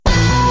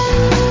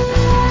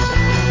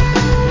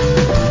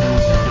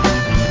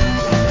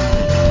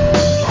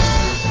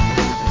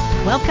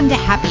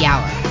Happy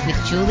Hour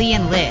with Julie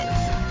and Liz.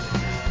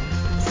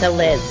 So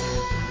Liz,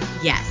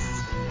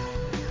 Yes.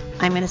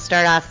 I'm going to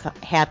start off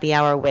Happy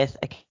Hour with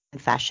a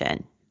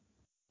confession.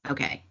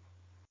 Okay.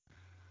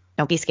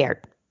 Don't be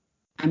scared.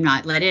 I'm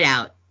not. Let it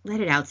out.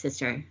 Let it out,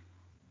 sister.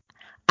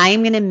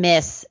 I'm going to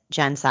miss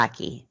Jen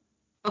Psaki.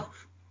 Oh,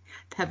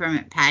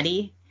 peppermint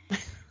patty.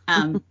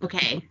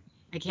 Okay.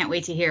 I can't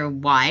wait to hear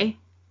why.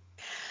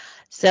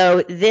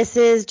 So this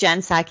is Jen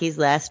Psaki's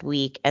last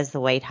week as the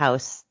White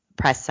House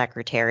press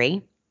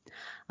secretary.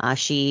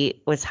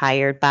 She was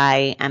hired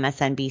by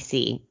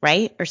MSNBC,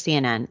 right? Or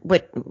CNN?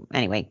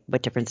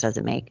 What difference does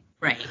it make?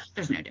 Right.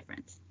 There's no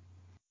difference.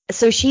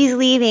 So she's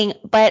leaving,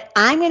 but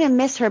I'm going to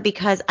miss her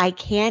because I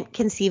can't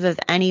conceive of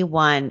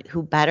anyone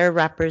who better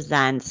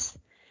represents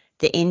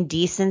the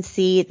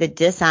indecency, the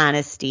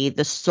dishonesty,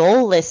 the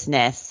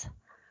soullessness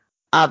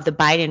of the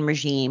Biden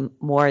regime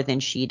more than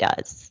she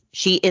does.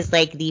 She is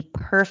like the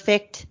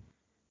perfect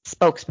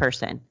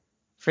spokesperson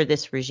for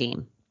this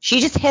regime. She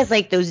just has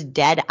like those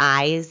dead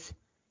eyes,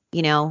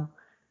 you know,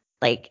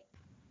 like,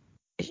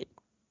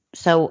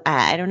 so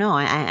I don't know.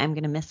 I'm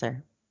going to miss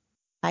her.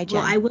 Bye, Jen.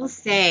 Well, I will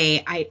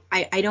say I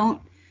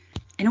don't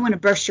want to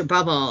burst your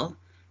bubble,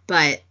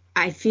 but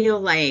I feel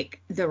like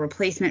the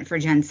replacement for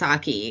Jen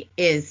Psaki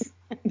is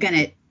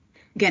gonna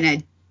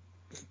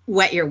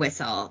wet your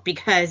whistle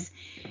because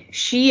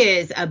she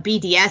is a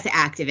BDS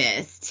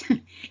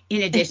activist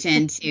in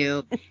addition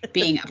to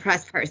being a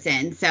press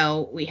person.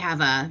 So we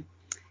have a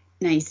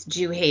nice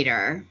Jew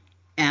hater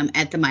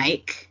at the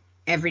mic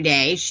every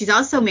day. She's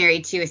also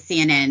married to a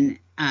CNN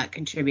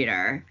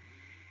contributor.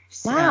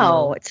 So,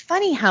 Wow. It's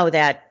funny how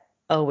that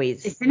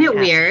always isn't it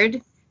happens.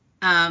 weird?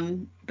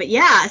 But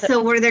yeah,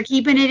 so where they're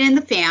keeping it in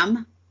the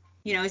fam,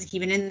 is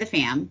keeping it in the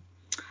fam.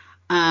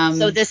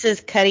 So this is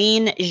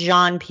Karine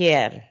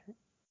Jean-Pierre.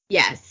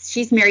 Yes,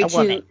 she's married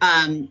to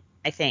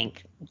I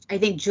think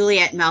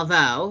Juliette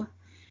Malveaux,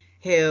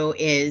 who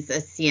is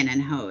a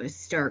CNN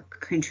host or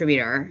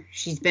contributor.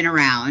 She's been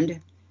around,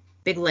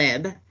 big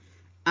lib.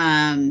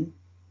 And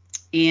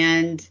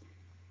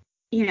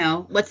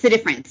what's the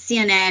difference?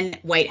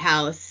 CNN, White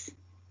House,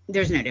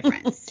 there's no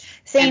difference.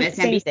 Same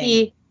MSNBC,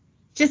 thing.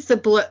 just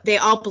they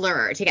all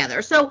blur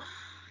together. So,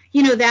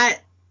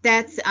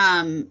 that's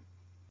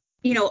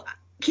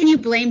can you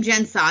blame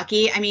Jen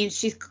Psaki? I mean,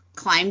 she's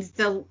climbed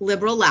the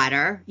liberal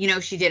ladder.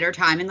 She did her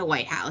time in the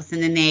White House,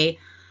 and then they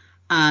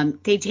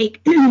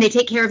take they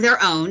take care of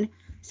their own.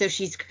 So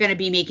she's going to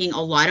be making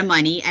a lot of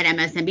money at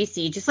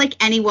MSNBC, just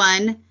like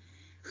anyone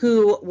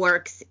who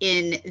works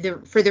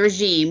for the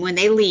regime. When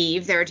they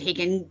leave, they're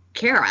taken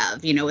care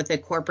of, with a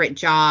corporate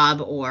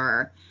job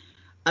or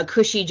a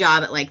cushy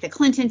job at like the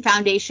Clinton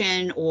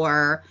Foundation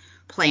or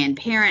Planned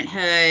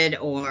Parenthood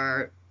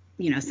or,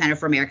 Center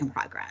for American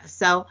Progress.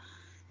 So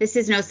this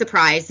is no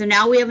surprise. So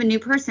now we have a new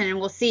person, and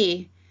we'll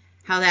see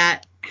how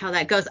that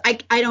goes. I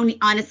don't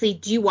honestly,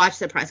 do you watch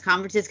the press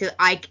conferences? Because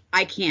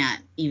I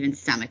can't even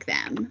stomach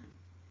them.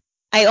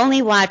 I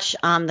only watch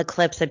the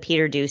clips of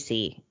Peter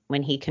Doocy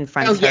when he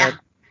confronts her,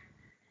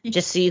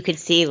 just so you could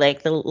see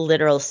like the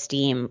literal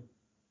steam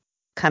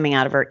coming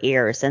out of her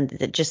ears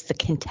and just the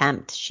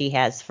contempt she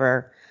has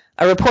for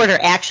a reporter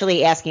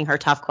actually asking her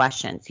tough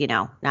questions,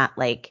 not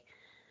like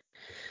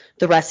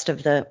the rest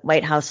of the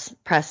White House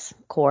press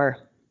corps.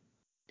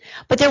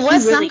 But there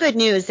was some good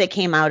news that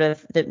came out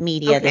of the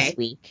media this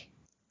week.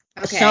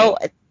 Okay. So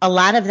a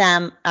lot of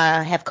them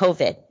have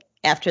COVID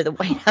after the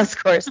White House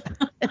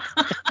correspondents.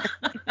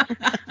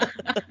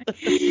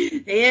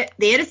 They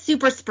had a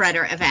super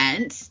spreader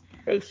event.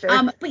 They sure.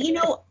 But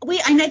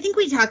I think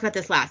we talked about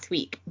this last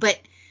week, but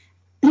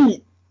I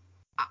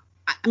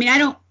mean, I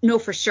don't know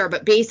for sure,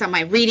 but based on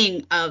my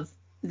reading of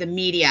the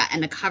media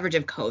and the coverage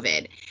of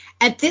COVID,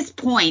 at this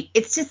point,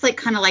 it's just like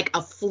kind of like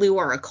a flu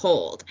or a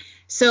cold.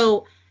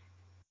 So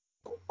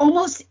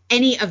almost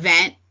any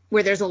event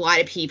where there's a lot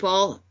of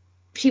people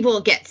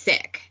get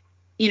sick,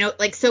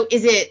 so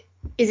is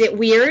it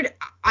weird?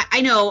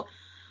 I know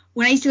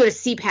when I used to go to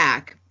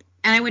CPAC,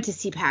 and I went to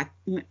CPAC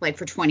like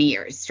for 20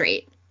 years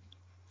straight,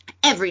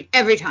 every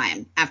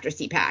time after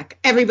CPAC,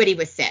 everybody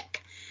was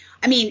sick.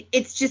 I mean,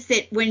 it's just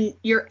that when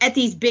you're at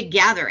these big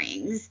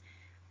gatherings,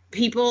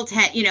 people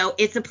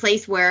it's a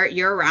place where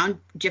you're around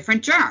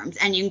different germs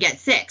and you can get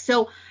sick.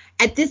 So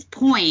at this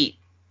point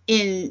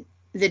in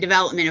the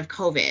development of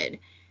COVID,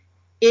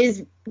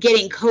 is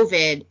getting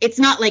COVID, it's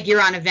not like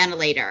you're on a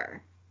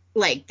ventilator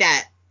like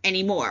that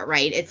anymore,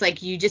 right? It's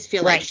like you just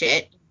feel like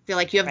shit, feel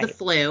like you have the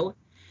flu,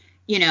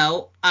 you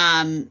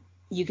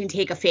can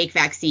take a fake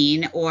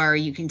vaccine or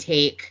you can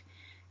take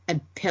a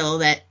pill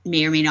that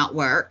may or may not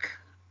work,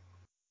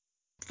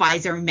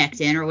 Pfizer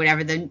Mectin or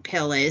whatever the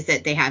pill is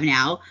that they have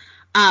now.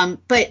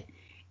 But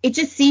it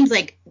just seems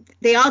like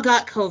they all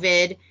got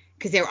COVID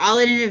because they were all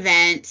at an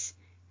event.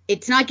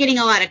 It's not getting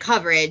a lot of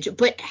coverage,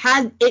 but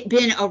had it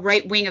been a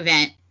right-wing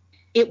event,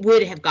 it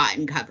would have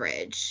gotten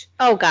coverage.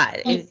 Oh,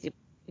 God.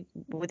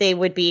 They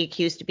would be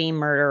accused of being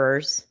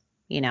murderers,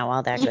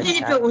 all that good stuff.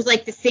 Even if it was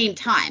like the same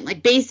time,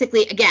 like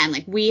basically, again,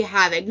 like we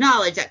have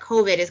acknowledged that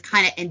COVID is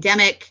kind of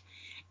endemic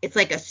it's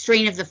like a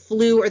strain of the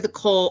flu or the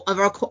cold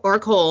or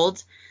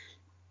cold.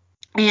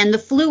 And the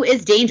flu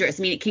is dangerous.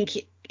 I mean,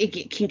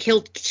 it can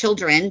kill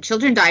children.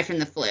 Children die from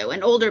the flu,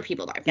 and older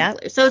people die from the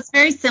flu. So it's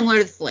very similar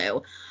to the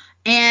flu.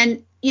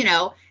 And,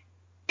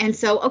 and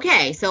so,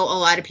 okay, so a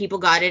lot of people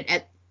got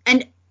it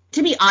and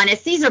to be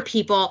honest, these are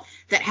people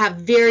that have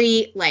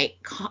very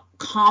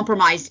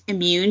compromised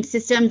immune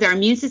systems. Their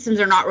immune systems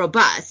are not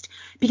robust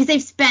because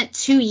they've spent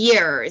 2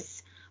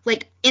 years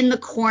in the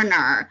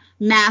corner,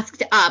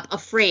 masked up,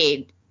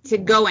 afraid to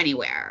go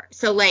anywhere.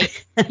 So you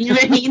know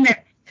what I mean?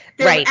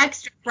 They're right.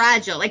 extra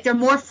fragile. They're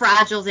more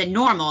fragile than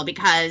normal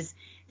because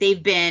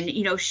they've been,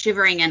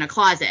 shivering in a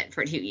closet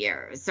for 2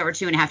 years or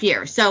 2.5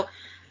 years. So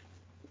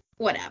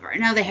whatever.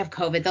 Now they have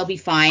COVID. They'll be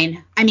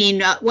fine. I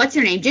mean, what's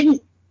her name?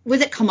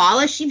 Was it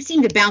Kamala? She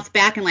seemed to bounce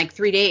back in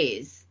 3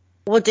 days.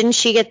 Well, didn't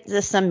she get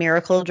some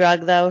miracle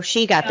drug though?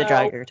 She got the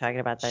drug you're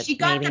talking about. That she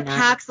got maybe the not.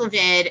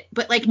 Paxlovid,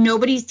 but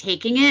nobody's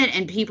taking it,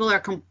 and people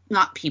are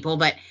not people,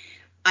 but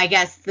I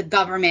guess the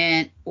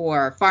government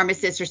or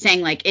pharmacists are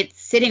saying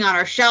it's sitting on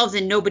our shelves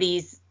and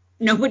nobody's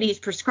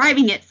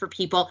prescribing it for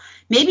people.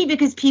 Maybe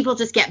because people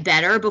just get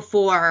better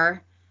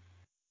before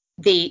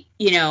they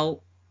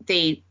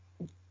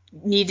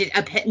need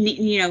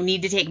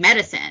to take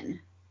medicine.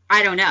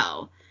 I don't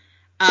know.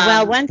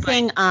 Well, one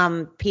thing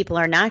people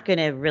are not going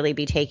to really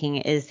be taking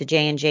is the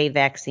J&J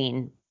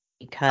vaccine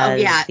because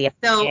the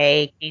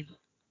FDA.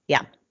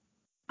 Yeah.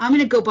 I'm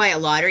going to go buy a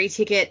lottery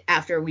ticket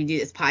after we do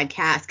this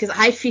podcast because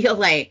I feel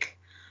like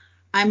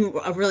I'm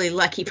a really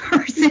lucky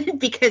person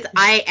because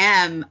I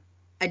am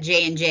a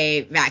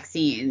J&J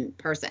vaccine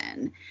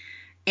person.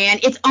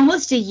 And it's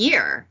almost a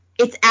year.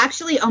 It's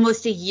actually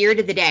almost a year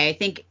to the day. I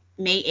think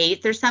May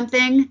 8th or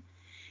something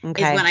is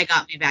when I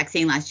got my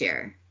vaccine last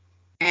year.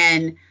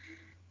 And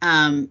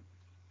then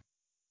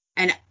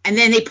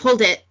they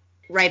pulled it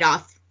right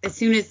off as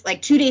soon as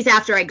 2 days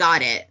after I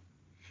got it.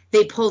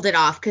 They pulled it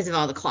off because of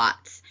all the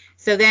clots.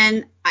 So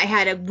then I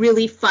had a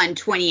really fun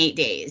 28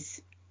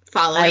 days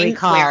following. I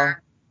recall.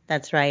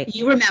 That's right.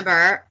 You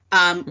remember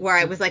where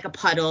I was like a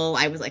puddle.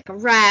 I was like a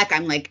wreck.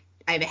 I'm like,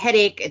 I have a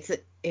headache.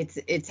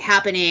 It's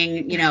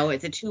happening.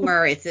 It's a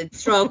tumor. It's a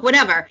stroke.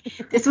 Whatever.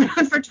 This went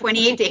on for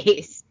 28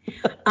 days.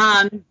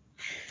 And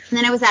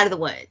then I was out of the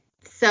woods.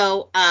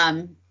 So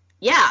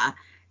yeah.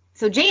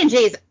 So J&J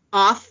is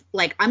off.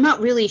 I'm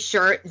not really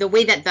sure the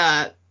way that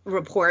the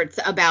reports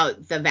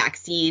about the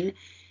vaccine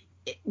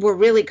were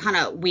really kind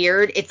of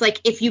weird. It's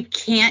if you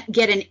can't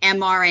get an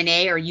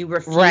mRNA or you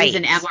refuse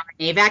an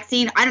mRNA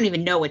vaccine, I don't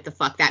even know what the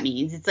fuck that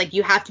means. It's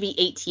you have to be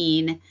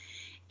 18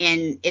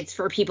 and it's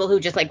for people who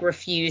just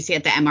refuse to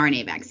get the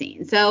mRNA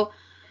vaccine. So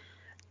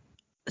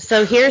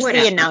here's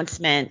the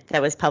announcement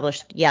that was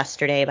published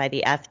yesterday by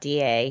the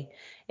FDA.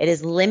 It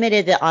has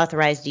limited the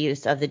authorized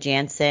use of the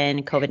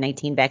Janssen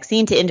COVID-19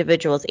 vaccine to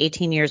individuals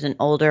 18 years and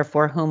older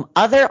for whom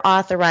other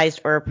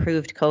authorized or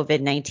approved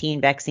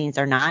COVID-19 vaccines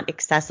are not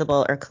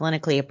accessible or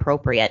clinically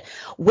appropriate.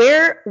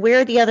 Where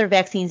are the other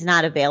vaccines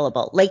not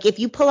available? If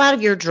you pull out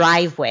of your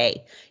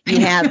driveway,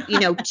 you have,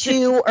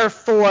 2 or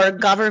 4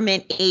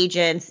 government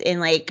agents in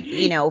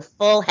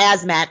full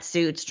hazmat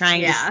suits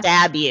trying to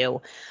stab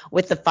you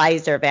with the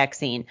Pfizer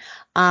vaccine.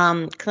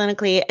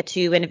 Clinically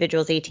to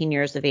individuals 18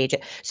 years of age.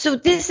 So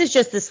this is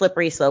just the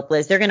slippery slope,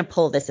 Liz. They're going to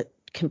pull this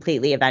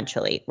completely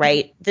eventually,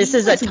 right? This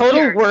is a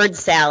total word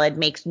salad,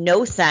 makes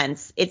no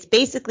sense. It's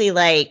basically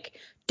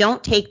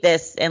don't take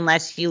this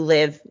unless you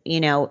live, and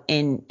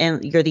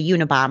you're the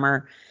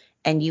Unabomber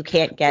and you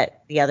can't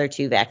get the other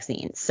 2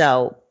 vaccines.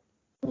 So.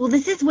 Well,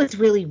 this is what's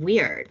really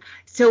weird.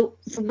 So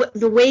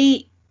the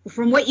way,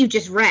 from what you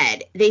just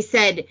read, they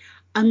said,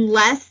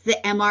 unless the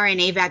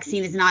mRNA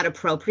vaccine is not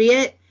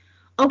appropriate.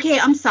 Okay,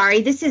 I'm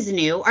sorry, this is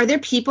new. Are there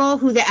people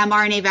who the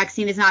mRNA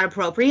vaccine is not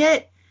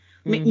appropriate?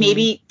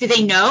 Maybe, do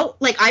they know?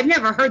 I've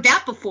never heard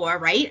that before,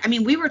 right? I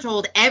mean, we were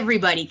told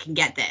everybody can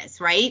get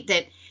this, right?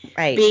 That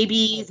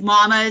babies,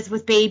 mamas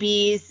with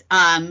babies,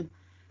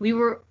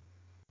 we're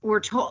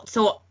told.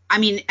 So, I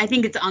mean, I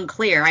think it's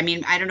unclear. I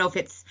mean, I don't know if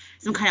it's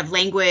some kind of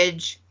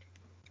language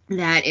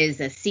that is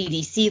a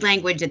CDC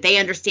language that they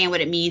understand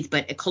what it means,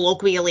 but it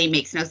colloquially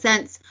makes no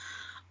sense.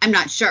 I'm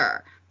not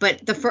sure.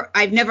 But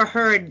I've never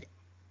heard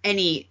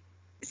any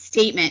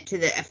statement to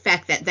the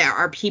effect that there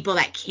are people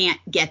that can't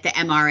get the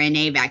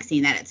mRNA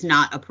vaccine, that it's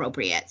not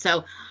appropriate.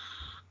 So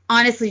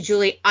honestly,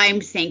 Julie,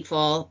 I'm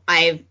thankful.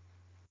 I've,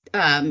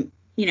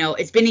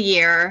 it's been a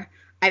year.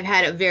 I've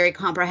had a very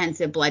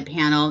comprehensive blood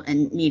panel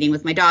and meeting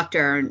with my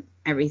doctor.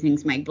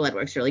 My blood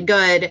work's really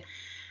good.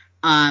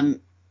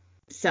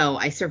 So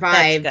I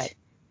survived. That's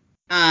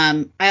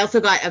good. I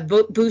also got a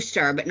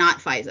booster, but not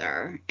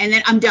Pfizer. And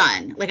then I'm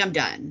done. I'm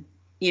done.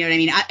 You know what I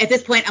mean? At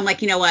this point, I'm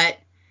you know what?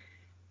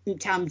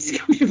 I'm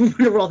just going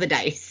to roll the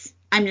dice.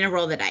 I'm going to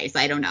roll the dice.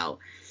 I don't know.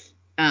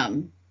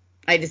 I'm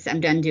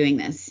done doing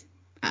this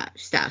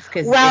stuff.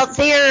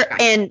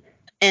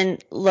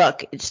 And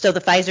look, so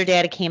the Pfizer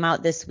data came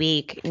out this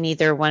week.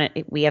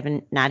 We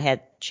haven't not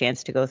had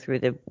chance to go through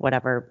the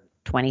whatever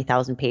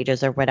 20,000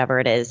 pages or whatever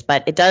it is,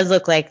 but it does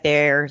look like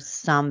there's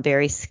some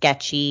very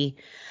sketchy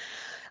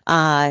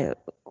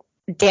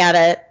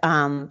data,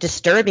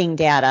 disturbing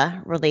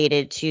data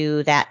related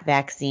to that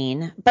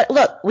vaccine. But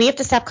look, we have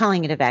to stop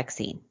calling it a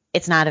vaccine.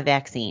 It's not a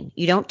vaccine.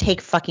 You don't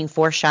take fucking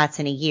 4 shots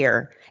in a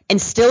year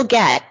and still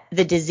get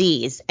the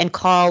disease and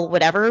call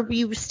whatever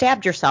you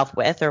stabbed yourself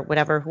with or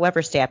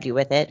whoever stabbed you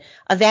with it,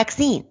 a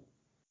vaccine.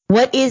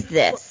 What is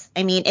this?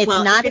 I mean, it's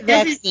not a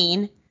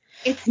vaccine.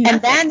 It's nothing.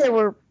 And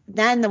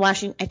then I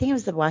think it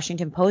was the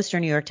Washington Post or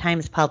New York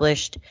Times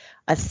published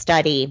a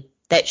study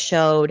that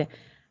showed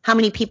how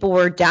many people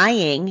were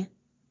dying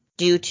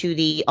due to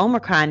the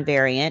Omicron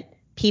variant,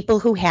 people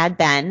who had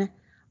been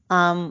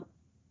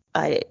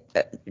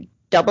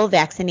double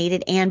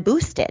vaccinated and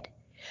boosted.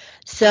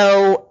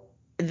 So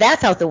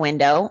that's out the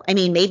window. I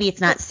mean, maybe it's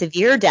not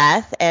severe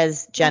death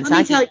as Jen Psaki called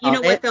it. Let me tell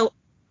you, what though?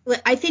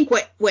 I think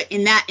what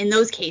in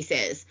those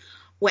cases,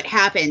 what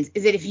happens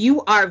is that if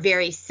you are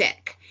very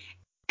sick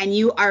and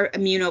you are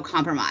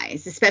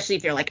immunocompromised, especially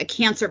if you're like a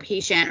cancer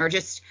patient or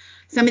just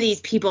some of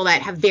these people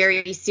that have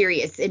very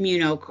serious are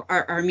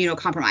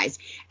immunocompromised,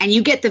 and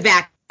you get the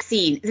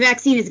vaccine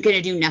is going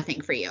to do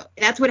nothing for you.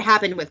 That's what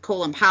happened with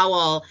Colin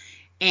Powell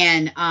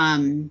and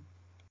I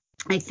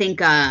think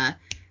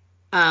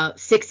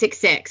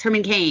 666,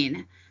 Herman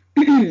Cain,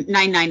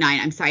 999.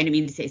 I'm sorry, I didn't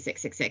mean to say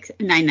 666,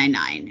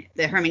 999,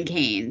 the Herman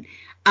Cain,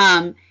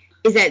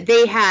 is that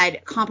they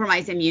had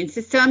compromised immune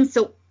systems.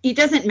 So it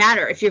doesn't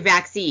matter if your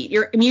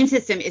immune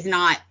system is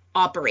not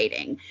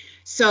operating.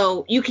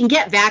 So you can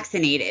get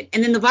vaccinated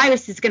and then the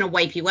virus is going to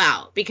wipe you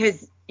out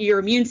because your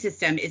immune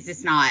system is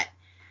just not,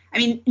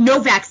 no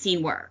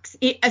vaccine works,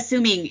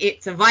 assuming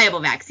it's a viable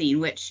vaccine,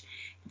 which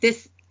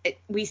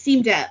we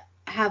seem to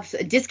have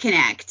a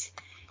disconnect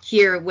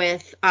here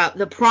with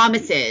the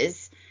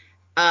promises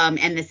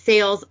and the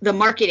sales, the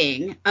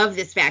marketing of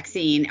this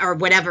vaccine or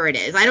whatever it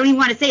is. I don't even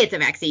want to say it's a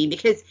vaccine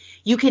because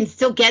you can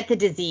still get the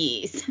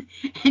disease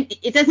and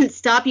it doesn't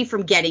stop you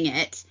from getting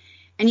it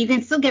and you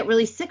can still get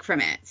really sick from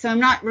it. So I'm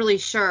not really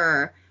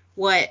sure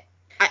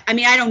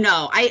I don't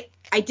know.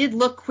 I did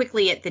look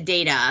quickly at the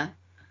data.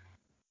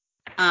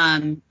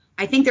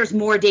 I think there's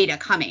more data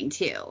coming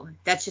too.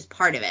 That's just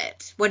part of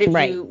it. What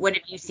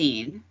have you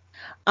seen?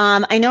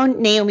 I know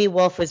Naomi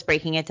Wolf was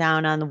breaking it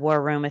down on the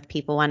War Room if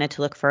people wanted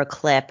to look for a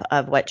clip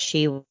of what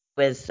she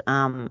was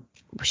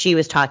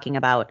talking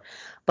about.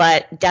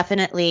 But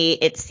definitely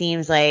it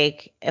seems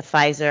like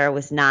Pfizer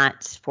was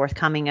not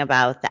forthcoming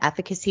about the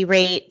efficacy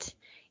rate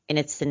in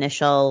its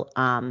initial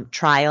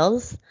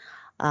trials.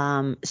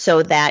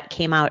 So that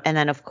came out. And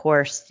then, of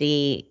course,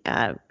 the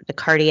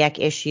cardiac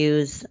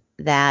issues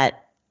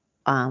that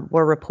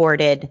were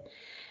reported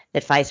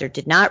that Pfizer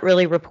did not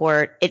really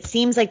report. It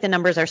seems like the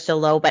numbers are still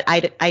low, but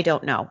I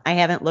don't know. I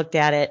haven't looked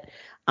at it.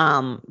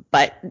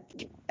 But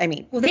I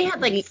mean, well, they had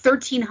like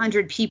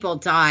 1,300 people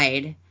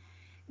died.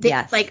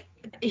 Yes. Like,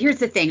 here's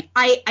the thing.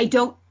 I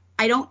don't,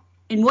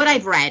 in what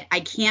I've read,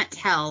 I can't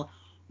tell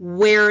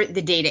where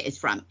the data is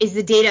from. Is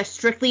the data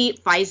strictly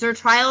Pfizer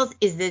trials?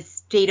 Is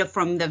this data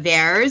from the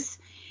VAERS?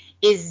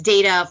 Is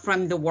data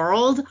from the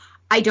world?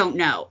 I don't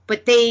know.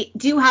 But they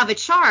do have a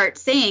chart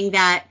saying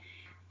that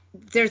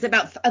there's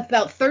about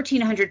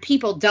 1,300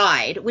 people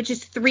died, which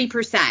is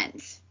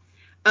 3%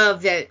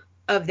 of their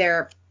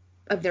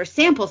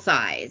sample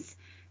size.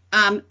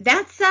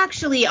 That's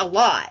actually a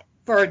lot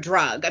for a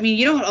drug. I mean,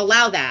 you don't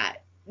allow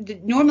that.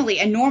 Normally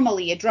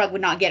a drug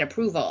would not get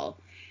approval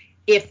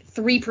if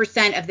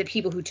 3% of the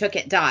people who took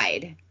it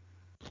died.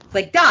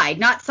 Like died,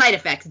 not side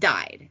effects,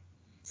 died.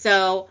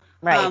 So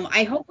right.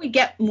 I hope we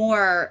get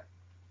more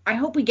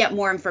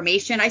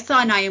information. I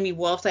saw Naomi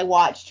Wolf. I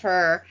watched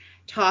her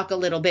talk a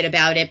little bit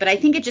about it, but I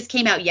think it just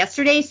came out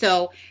yesterday,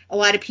 so a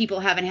lot of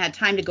people haven't had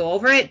time to go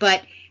over it,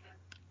 but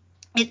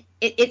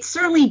it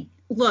certainly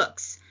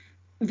looks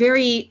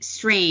very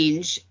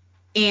strange,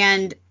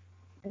 and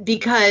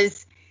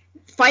because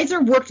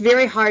Pfizer worked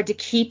very hard to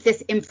keep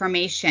this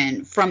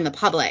information from the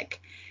public,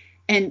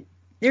 and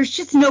there's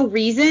just no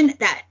reason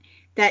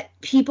that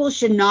people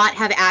should not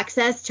have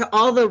access to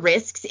all the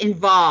risks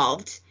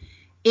involved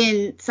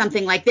in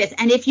something like this.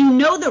 And if you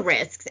know the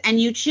risks and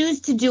you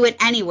choose to do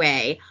it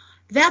anyway,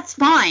 that's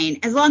fine,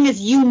 as long as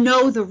you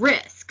know the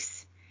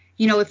risks,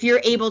 if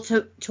you're able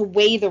to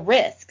weigh the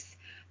risks.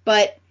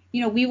 But,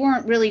 we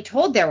weren't really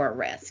told there were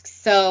risks.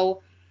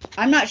 So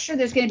I'm not sure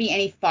there's going to be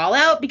any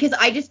fallout because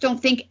I just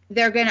don't think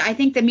I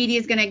think the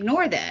media is going to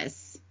ignore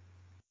this.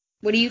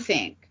 What do you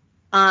think?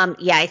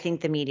 Yeah, I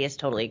think the media is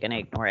totally going to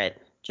ignore it,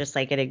 just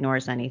like it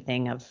ignores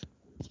anything of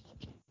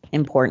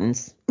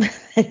importance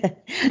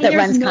that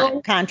runs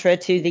contra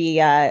to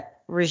the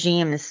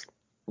regime's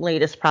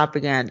latest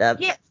propaganda.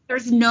 Yeah,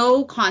 there's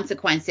no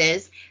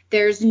consequences.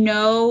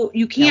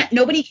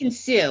 Nobody can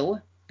sue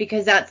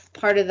because that's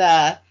part of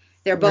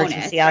their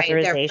bonus. Emergency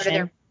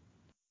authorization.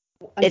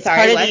 It's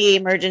part of the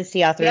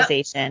emergency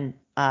authorization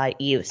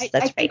use. That's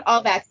right. I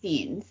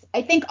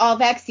think all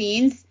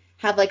vaccines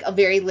have like a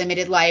very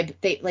limited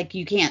like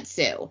you can't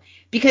sue,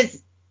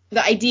 because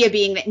the idea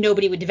being that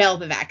nobody would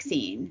develop a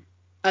vaccine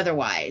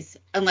otherwise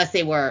unless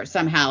they were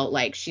somehow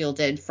like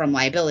shielded from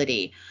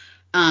liability.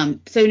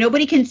 So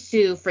nobody can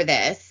sue for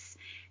this.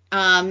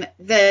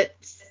 The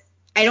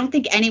I don't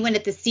think anyone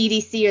at the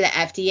CDC or the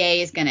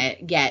FDA is going to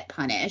get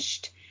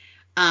punished.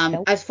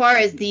 Nope. As far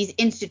as these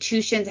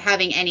institutions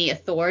having any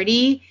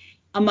authority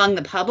among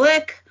the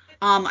public,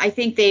 I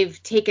think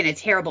they've taken a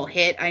terrible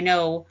hit. I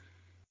know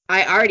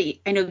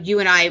you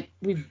and I,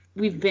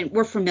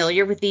 we're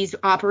familiar with these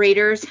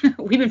operators.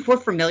 We're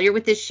familiar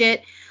with this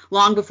shit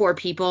long before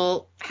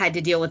people had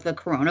to deal with the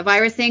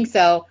coronavirus thing.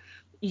 So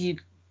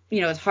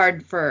it's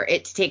hard for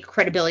it to take a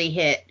credibility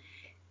hit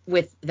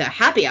with the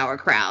happy hour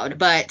crowd.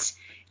 But,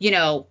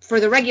 for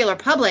the regular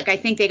public, I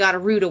think they got a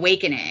rude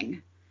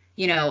awakening,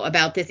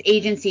 about this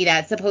agency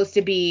that's supposed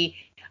to be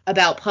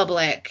about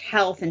public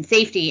health and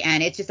safety.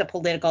 And it's just a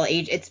political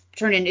it's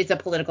a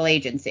political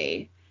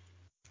agency.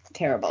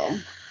 Terrible.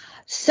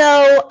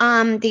 So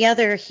the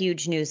other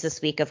huge news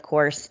this week, of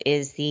course,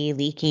 is the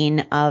leaking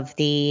of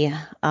the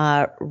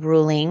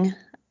ruling,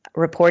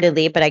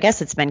 reportedly, but I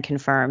guess it's been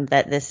confirmed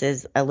that this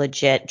is a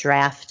legit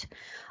draft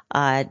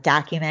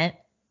document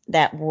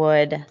that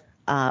would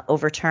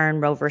overturn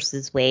Roe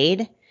versus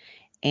Wade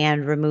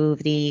and remove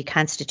the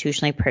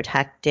constitutionally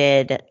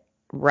protected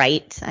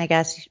right, I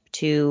guess,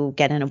 to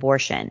get an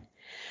abortion.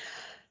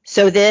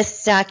 So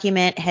this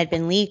document had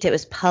been leaked. It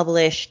was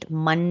published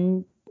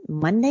Monday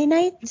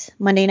night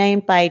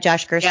by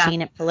Josh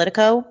Gerstein at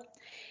Politico.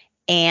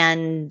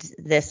 And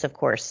this, of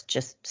course,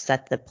 just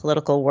set the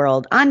political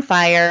world on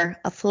fire,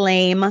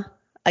 aflame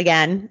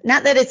again.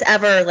 Not that it's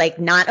ever like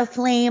not a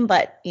flame,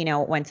 but,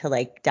 it went to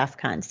like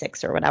DEFCON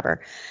 6 or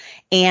whatever.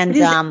 And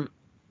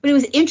but it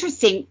was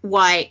interesting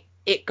why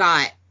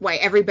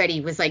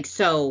everybody was like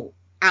so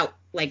out,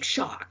 like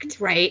shocked,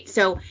 right?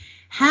 So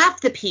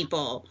half the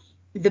people,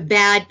 the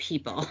bad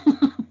people,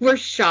 were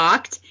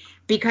shocked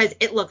because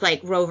it looked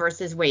like Roe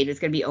versus Wade was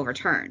going to be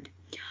overturned.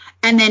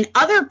 And then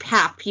other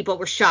half people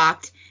were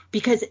shocked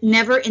because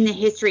never in the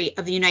history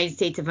of the United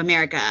States of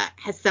America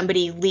has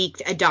somebody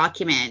leaked a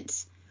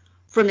document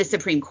from the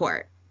Supreme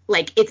Court.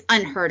 Like, it's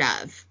unheard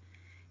of.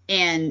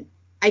 And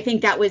I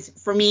think that was,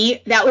 for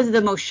me, that was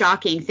the most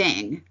shocking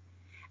thing,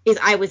 is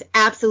I was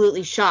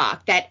absolutely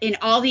shocked that in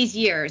all these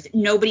years,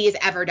 nobody has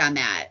ever done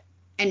that.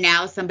 And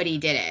now somebody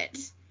did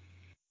it.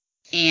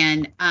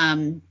 And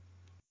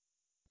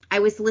I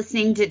was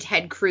listening to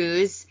Ted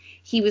Cruz.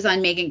 He was on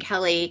Megyn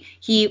Kelly.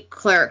 He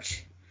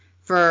clerked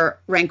for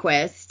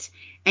Rehnquist,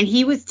 and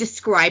he was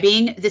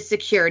describing the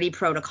security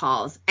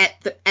protocols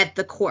at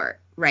the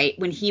court, right,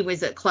 when he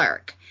was a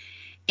clerk.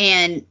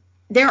 And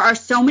there are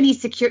so many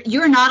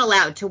you're not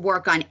allowed to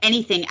work on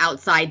anything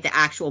outside the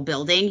actual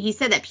building. He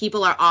said that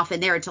people are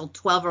often there until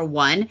 12 or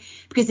 1,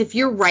 because if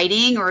you're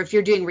writing or if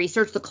you're doing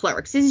research, the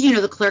clerks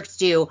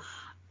do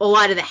a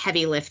lot of the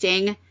heavy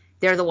lifting.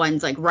 They're the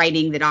ones like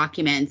writing the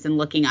documents and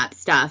looking up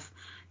stuff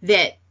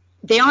that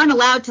they aren't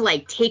allowed to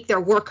like take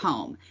their work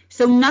home.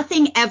 So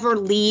nothing ever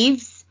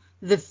leaves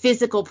the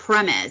physical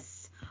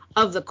premise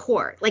of the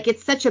court. Like,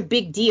 it's such a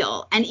big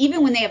deal. And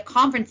even when they have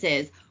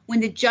conferences, when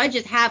the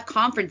judges have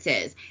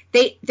conferences,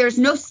 there's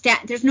no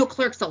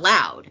clerks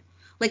allowed.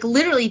 Like,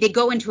 literally they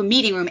go into a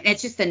meeting room and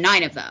it's just the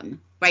 9 of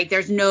them, right?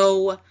 There's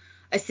no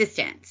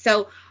assistant.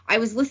 So I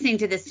was listening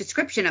to this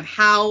description of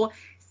how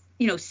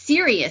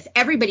serious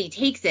everybody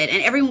takes it,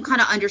 and everyone kind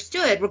of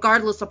understood,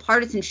 regardless of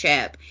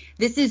partisanship,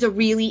 this is a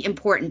really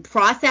important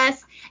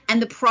process,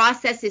 and the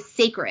process is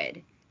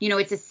sacred.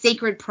 It's a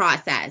sacred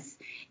process.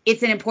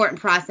 It's an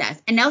important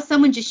process. And now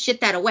someone just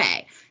shit that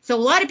away. So a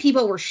lot of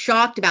people were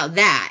shocked about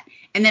that.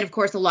 And then, of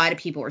course, a lot of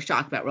people were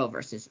shocked about Roe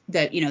versus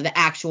the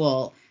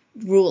actual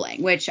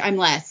ruling, which I'm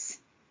less,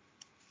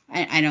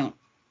 I'm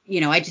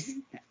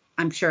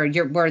sure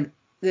we're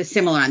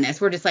similar on this.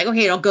 We're just like,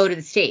 okay, it'll go to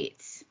the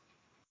states.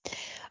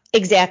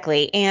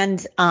 Exactly.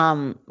 And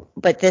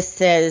but this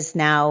says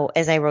now,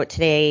 as I wrote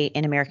today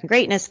in American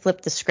Greatness,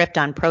 flip the script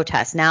on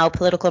protest. Now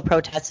political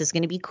protest is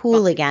going to be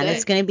cool again. Good.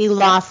 It's going to be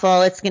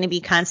lawful. It's going to be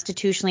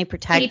constitutionally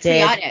protected.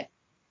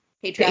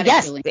 Patriotic.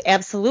 Yes, ruling.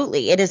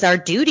 Absolutely. It is our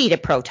duty to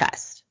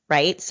protest,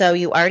 right? So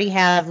you already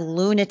have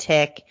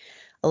lunatic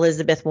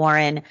Elizabeth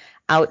Warren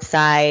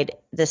outside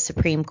the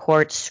Supreme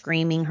Court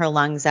screaming her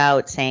lungs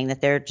out, saying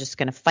that they're just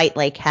going to fight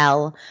like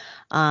hell.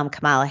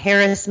 Kamala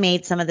Harris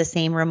made some of the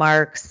same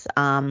remarks.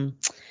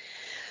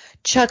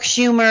 Chuck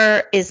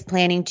Schumer is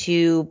planning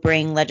to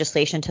bring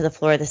legislation to the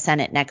floor of the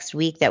Senate next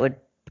week that would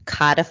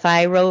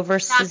codify Roe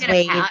versus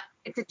Wade.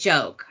 It's a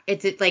joke.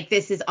 It's like,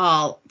 this is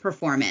all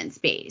performance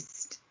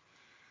based.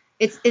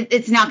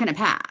 It's not going to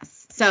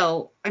pass.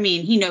 So, I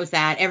mean, he knows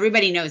that.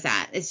 Everybody knows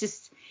that. It's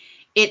just,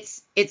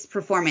 it's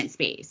performance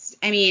based.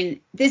 I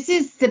mean, this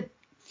is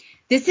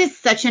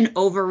such an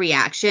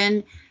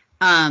overreaction.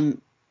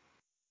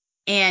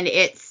 And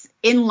it's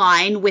in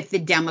line with the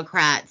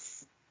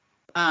Democrats'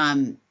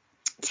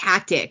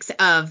 tactics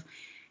of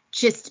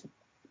just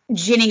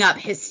ginning up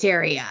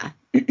hysteria,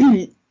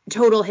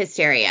 total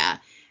hysteria,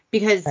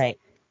 because right.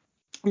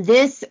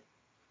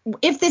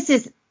 if this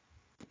is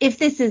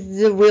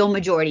the real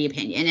majority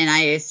opinion, and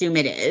I assume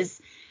it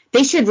is,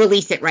 they should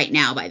release it right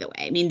now. By the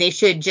way, I mean, they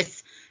should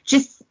just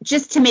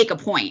to make a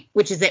point,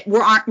 which is that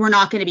we're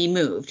not going to be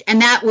moved,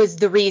 and that was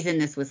the reason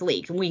this was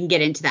leaked. And we can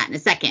get into that in a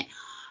second,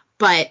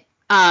 but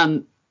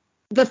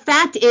The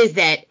fact is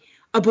that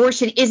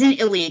abortion isn't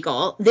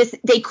illegal.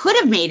 They could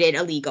have made it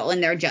illegal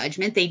in their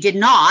judgment. They did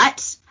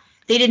not.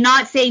 They did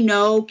not say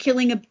no,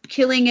 killing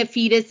a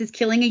fetus is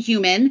killing a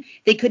human.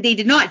 They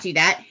did not do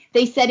that.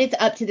 They said it's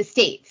up to the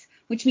states,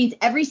 which means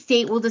every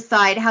state will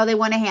decide how they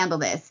want to handle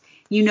this.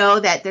 You know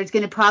that there's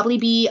going to probably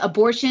be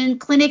abortion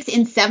clinics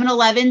in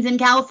 7-Elevens in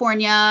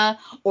California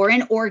or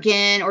in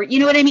Oregon, or you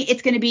know what I mean?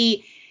 It's going to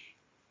be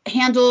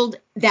handled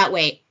that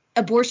way.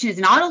 Abortion is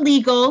not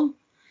illegal,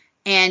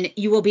 and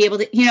you will be able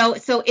to,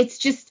 so it's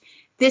just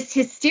this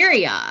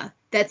hysteria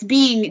that's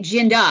being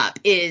ginned up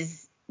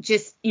is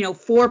just,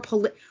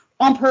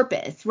 on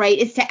purpose, right?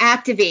 Is to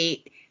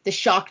activate the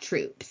shock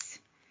troops.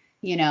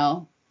 I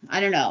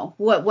don't know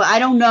I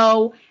don't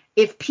know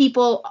if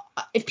people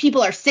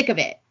are sick of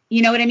it.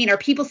 You know what I mean? Are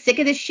people sick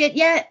of this shit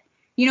yet?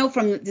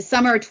 From the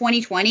summer of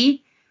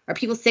 2020, are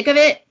people sick of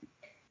it?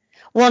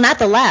 Well, not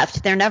the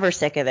left. They're never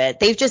sick of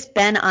it. They've just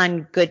been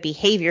on good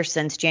behavior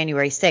since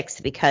January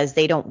 6th because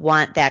they don't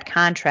want that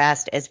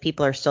contrast as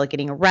people are still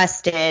getting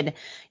arrested.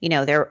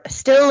 They're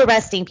still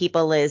arresting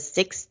people, Liz.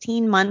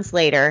 16 months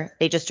later,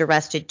 they just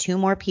arrested 2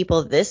 more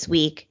people this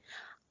week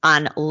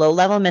on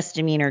low-level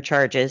misdemeanor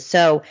charges.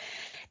 So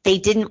they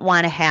didn't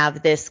want to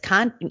have this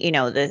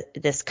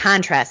this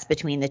contrast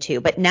between the two.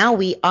 But now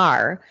we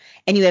are.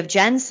 And you have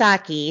Jen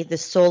Psaki, the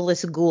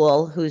soulless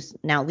ghoul who's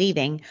now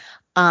leaving,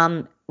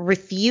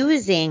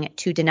 refusing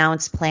to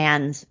denounce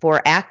plans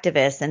for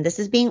activists, and this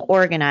is being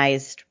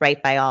organized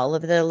right by all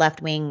of the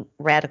left-wing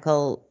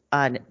radical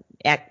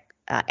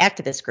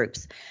activist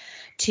groups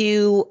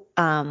to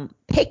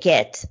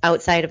picket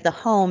outside of the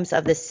homes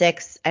of the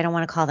 6, I don't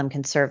want to call them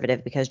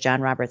conservative because John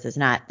Roberts is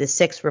not, the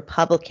 6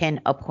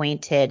 Republican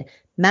appointed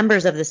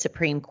members of the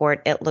Supreme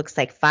Court. It looks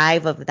like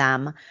 5 of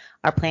them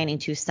are planning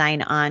to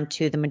sign on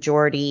to the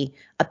majority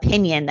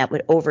opinion that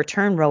would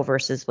overturn Roe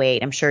versus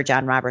Wade. I'm sure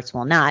John Roberts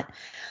will not.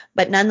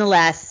 But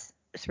nonetheless,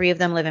 3 of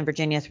them live in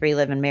Virginia, 3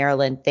 live in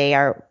Maryland. They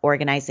are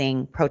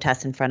organizing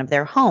protests in front of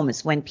their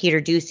homes. When Peter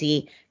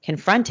Doocy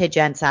confronted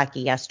Jen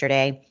Psaki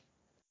yesterday,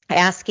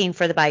 asking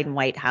for the Biden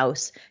White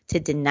House to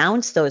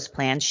denounce those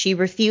plans, she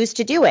refused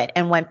to do it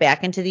and went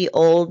back into the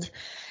old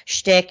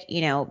shtick,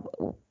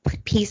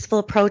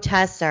 peaceful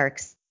protests are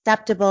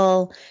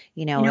acceptable,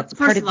 it's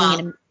part of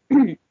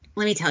being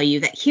let me tell you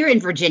that here in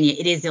Virginia,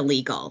 it is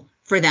illegal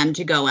for them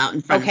to go out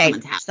in front of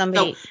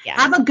someone's house.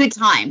 Have a good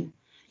time.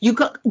 You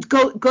go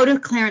to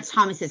Clarence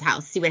Thomas's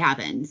house, see what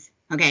happens.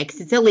 Okay. Cause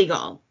it's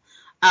illegal.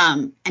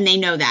 And they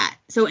know that.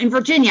 So in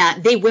Virginia,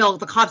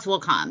 the cops will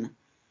come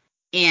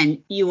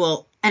and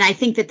and I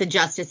think that the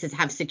justices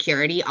have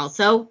security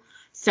also.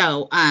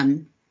 So,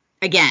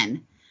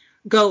 again,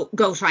 go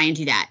try and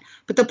do that.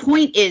 But the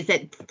point is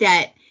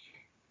that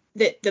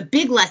the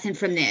big lesson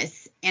from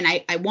this, and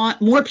I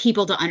want more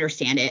people to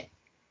understand it,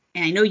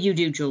 and I know you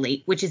do,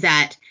 Julie, which is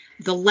that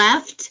the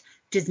left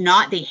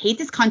they hate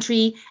this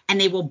country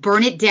and they will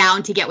burn it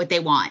down to get what they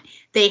want.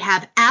 They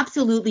have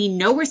absolutely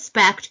no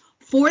respect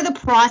for the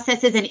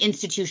processes and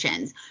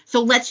institutions.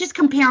 So let's just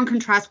compare and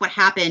contrast what's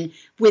happening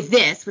with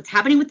this,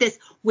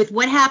 with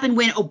what happened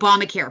when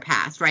Obamacare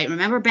passed, right?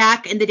 Remember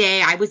back in the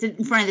day, I was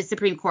in front of the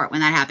Supreme Court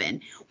when that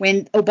happened.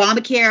 When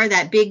Obamacare,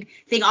 that big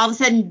thing, all of a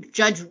sudden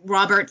Judge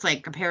Roberts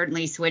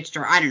apparently switched,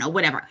 or I don't know,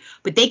 whatever.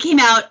 But they came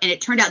out and it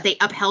turned out they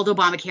upheld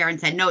Obamacare and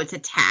said, no, it's a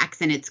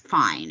tax and it's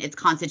fine. It's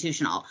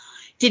constitutional.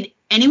 Did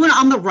anyone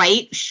on the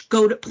right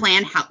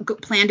plan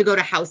to go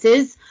to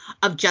houses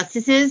of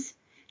justices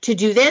to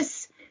do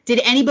this? Did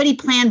anybody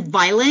plan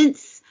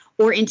violence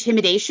or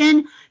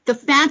intimidation? The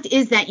fact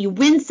is that you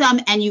win some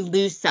and you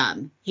lose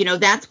some.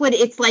 That's what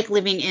it's like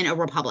living in a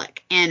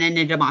republic and in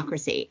a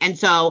democracy. And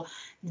so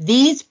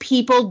these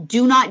people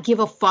do not give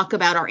a fuck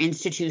about our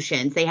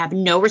institutions. They have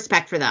no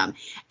respect for them.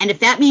 And if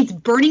that means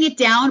burning it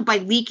down by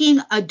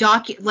leaking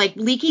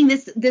leaking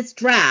this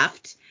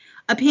draft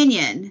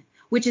opinion,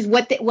 which is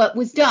what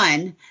was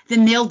done,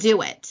 then they'll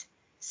do it.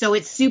 So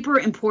it's super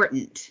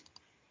important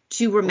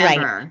to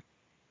remember.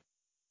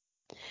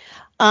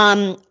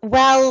 Right.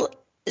 Well,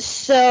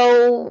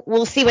 so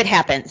we'll see what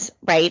happens,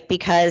 right?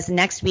 Because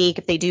next week,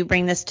 if they do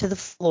bring this to the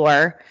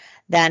floor,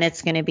 then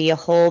it's going to be a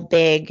whole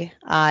big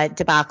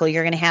debacle.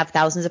 You're going to have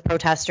thousands of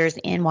protesters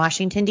in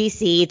Washington,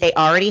 D.C. They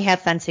already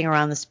have fencing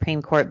around the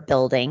Supreme Court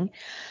building.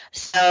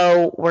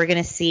 So we're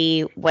going to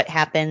see what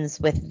happens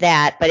with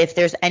that. But if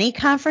there's any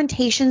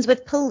confrontations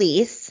with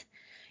police,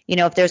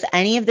 if there's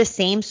any of the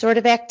same sort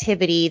of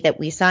activity that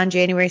we saw on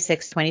January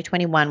 6,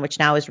 2021, which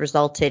now has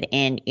resulted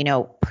in,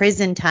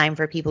 prison time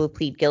for people who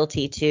plead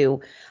guilty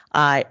to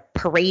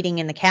parading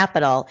in the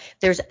Capitol, if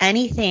there's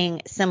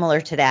anything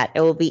similar to that,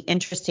 it will be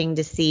interesting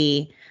to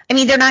see. I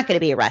mean, they're not going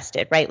to be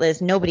arrested, right,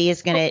 Liz? Nobody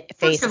is going to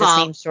face the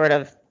same sort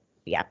of,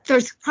 yeah.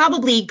 There's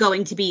probably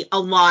going to be a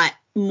lot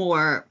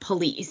more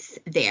police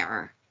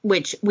there,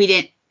 which we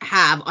didn't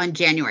have on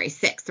January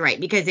 6th, right?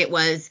 Because it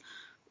was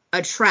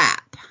a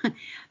trap,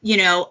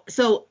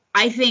 So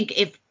I think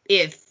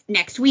if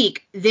next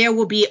week there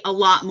will be a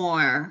lot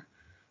more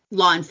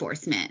law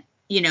enforcement,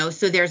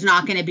 so there's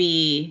not going to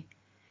be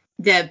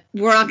we're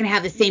not going to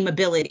have the same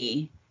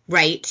ability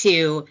right?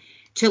 To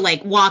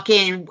like walk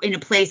in a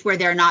place where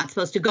they're not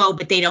supposed to go,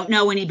 but they don't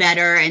know any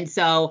better, and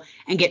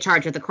get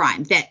charged with a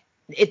crime. That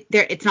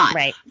it's not.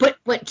 Right.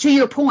 But to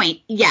your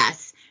point,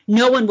 yes,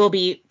 no one will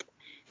be.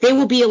 They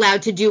will be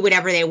allowed to do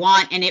whatever they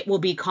want, and it will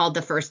be called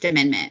the First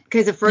Amendment,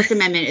 because the First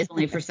Amendment is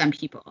only for some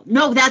people.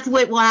 No, that's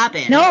what will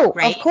happen. No,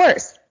 right? Of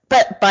course.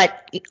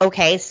 But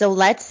okay, so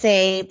let's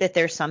say that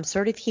there's some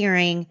sort of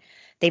hearing.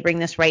 They bring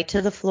this right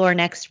to the floor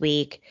next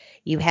week.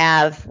 You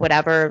have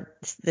whatever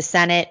the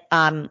Senate,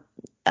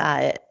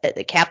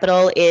 the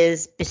Capitol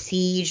is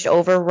besieged,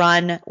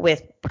 overrun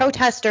with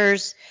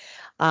protesters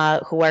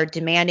who are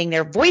demanding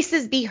their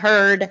voices be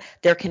heard.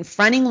 They're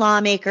confronting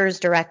lawmakers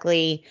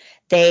directly.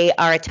 They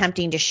are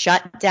attempting to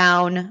shut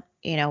down,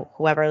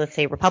 whoever, let's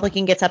say,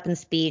 Republican gets up and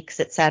speaks,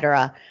 et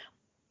cetera.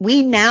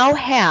 We now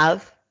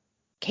have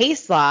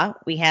case law.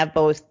 We have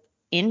both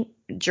in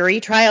jury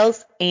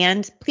trials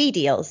and plea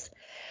deals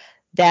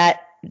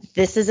that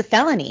this is a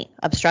felony,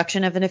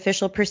 obstruction of an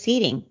official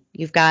proceeding.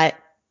 You've got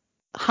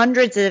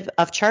hundreds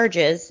of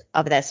charges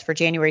of this for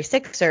January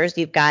 6ers.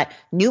 You've got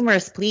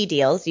numerous plea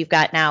deals. You've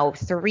got now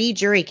 3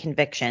 jury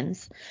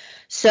convictions.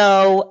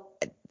 So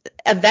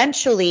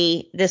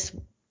eventually this,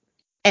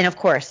 and of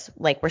course,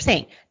 like we're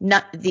saying,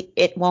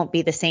 it won't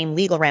be the same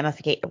legal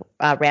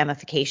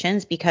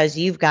ramifications, because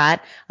you've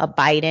got a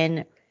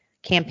Biden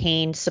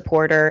campaign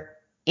supporter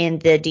in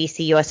the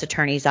DC U.S.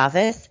 Attorney's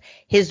Office.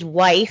 His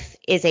wife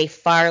is a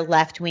far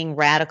left-wing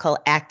radical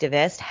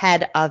activist,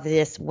 head of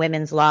this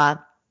women's law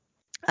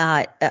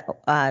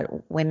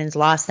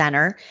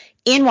center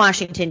in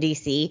Washington,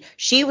 D.C.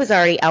 She was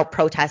already out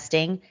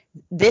protesting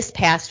this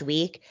past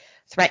week,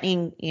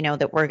 threatening,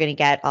 that we're going to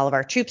get all of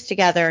our troops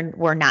together and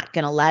we're not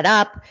going to let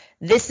up.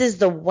 This is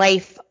the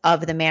wife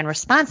of the man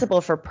responsible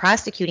for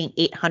prosecuting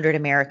 800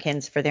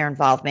 Americans for their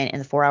involvement in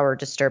the 4-hour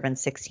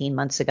disturbance 16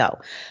 months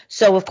ago.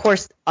 So, of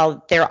course,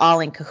 they're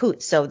all in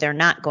cahoots, so they're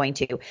not going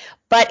to.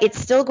 But it's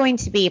still going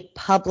to be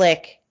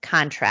public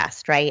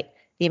contrast, right?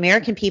 The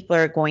American people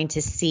are going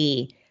to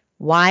see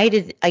why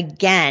did,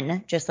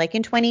 again, just like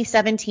in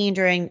 2017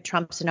 during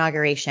Trump's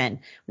inauguration, when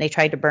they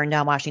tried to burn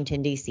down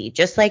Washington, D.C.,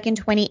 just like in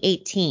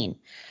 2018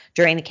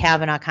 during the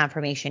Kavanaugh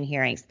confirmation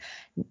hearings,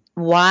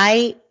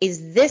 why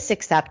is this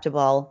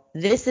acceptable?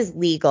 This is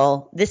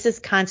legal. This is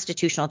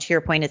constitutional. To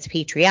your point, it's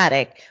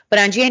patriotic. But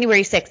on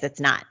January 6th, it's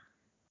not.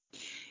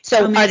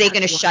 So are they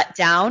going to shut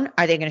down?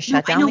 Are they going to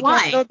shut down the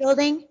Capitol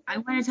building? I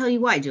want to tell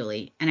you why,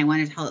 Julie. And I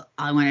want to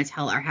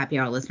tell our happy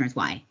hour listeners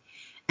why.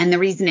 And the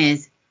reason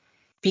is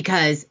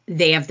because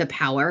they have the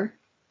power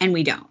and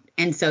we don't.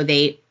 And so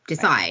they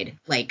decide,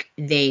 like,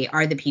 they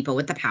are the people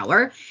with the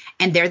power,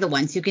 and they're the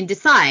ones who can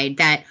decide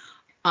that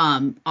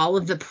all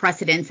of the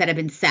precedents that have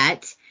been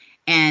set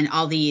and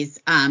all these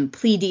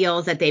plea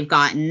deals that they've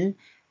gotten,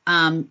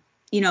 that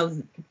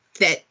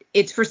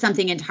it's for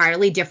something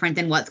entirely different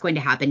than what's going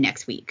to happen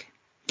next week.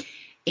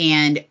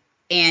 And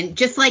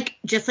just like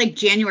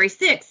January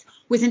 6th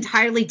was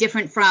entirely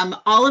different from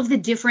all of the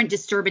different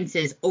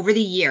disturbances over the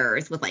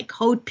years with like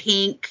Code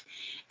Pink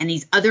and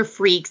these other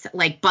freaks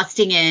like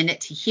busting in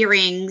to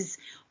hearings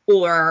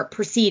or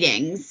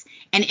proceedings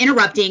and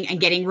interrupting and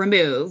getting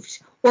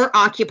removed or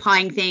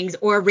occupying things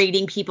or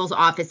raiding people's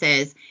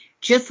offices.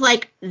 Just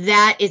like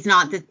that is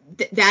not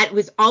that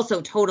was also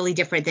totally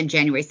different than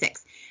January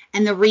 6th.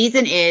 And the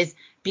reason is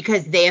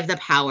because they have the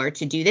power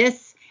to do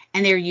this,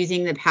 and they're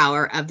using the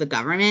power of the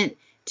government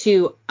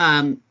to,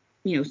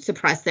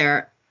 suppress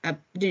their, to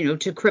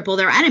cripple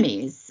their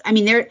enemies. I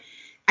mean,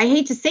 I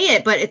hate to say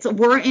it, but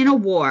we're in a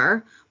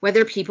war,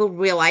 whether people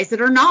realize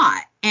it or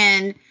not.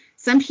 And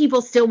some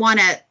people still want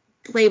to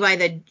play by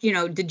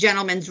the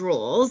gentleman's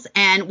rules.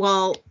 And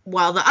while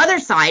the other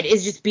side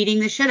is just beating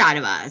the shit out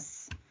of us.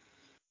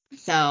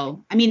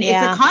 So, I mean, It's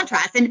a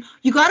contrast, and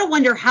you got to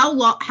wonder how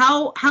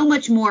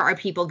much more are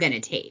people going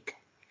to take,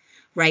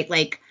 right?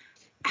 Like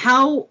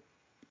how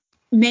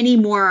many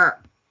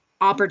more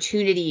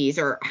opportunities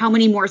or how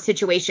many more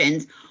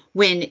situations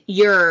when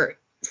your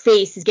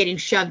face is getting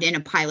shoved in a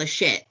pile of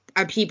shit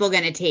are people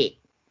going to take,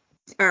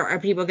 or are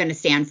people going to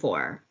stand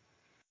for,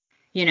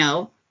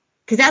 because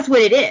that's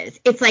what it is.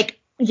 It's like,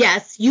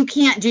 yes, you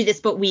can't do this,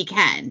 but we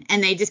can.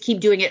 And they just keep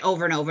doing it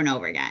over and over and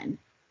over again.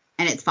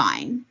 And it's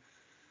fine.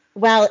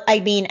 Well,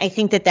 I mean, I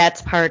think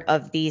that's part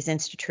of these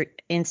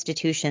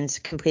institutions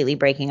completely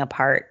breaking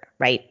apart,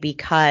 right?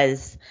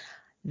 Because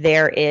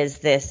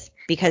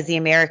because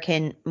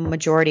the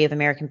majority of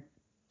American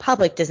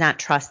public does not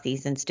trust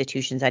these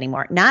institutions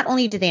anymore. Not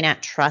only do they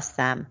not trust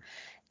them,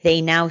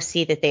 they now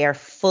see that they are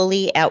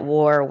fully at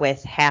war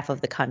with half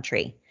of the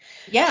country.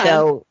 Yeah.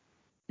 So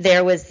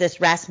there was this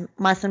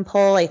Rasmussen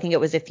poll, I think it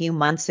was a few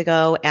months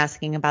ago,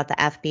 asking about the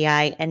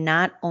FBI, and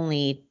not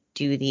only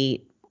do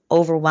the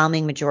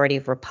overwhelming majority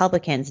of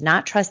Republicans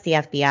not trust the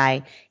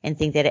FBI and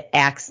think that it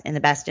acts in the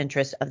best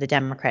interest of the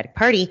Democratic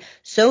Party,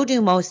 so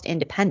do most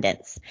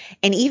independents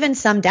and even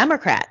some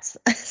Democrats.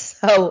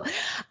 So,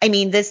 I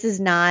mean, this is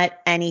not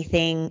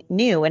anything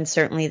new, and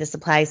certainly this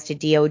applies to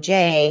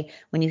DOJ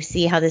when you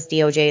see how this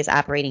DOJ is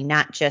operating,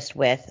 not just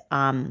with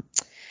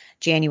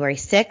January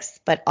 6th,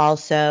 but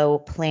also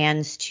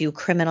plans to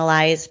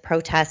criminalize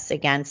protests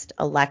against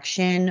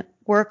election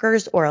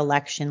workers or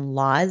election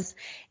laws.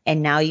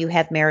 And now you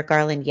have Merrick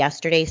Garland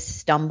yesterday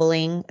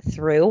stumbling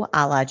through,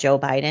 a la Joe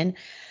Biden,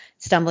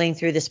 stumbling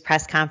through this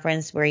press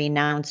conference where he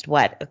announced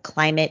a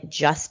climate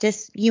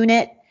justice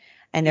unit.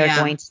 And they're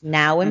going to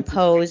now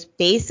impose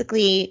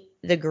basically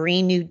the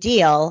Green New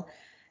Deal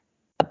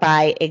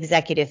by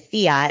executive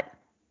fiat.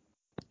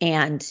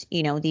 And,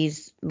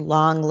 these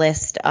long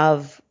list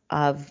of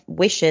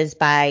wishes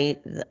by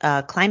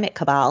climate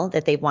cabal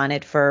that they've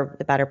wanted for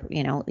the better,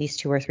 at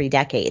least 2 or 3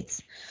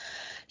 decades.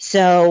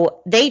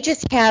 So they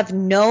just have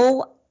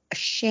no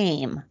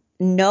shame,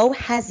 no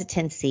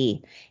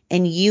hesitancy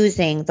in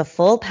using the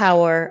full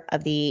power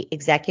of the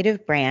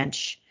executive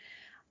branch,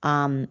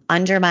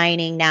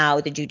 undermining now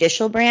the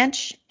judicial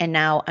branch, and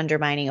now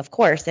undermining, of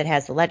course, it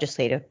has the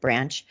legislative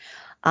branch,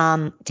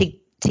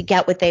 to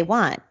get what they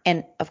want.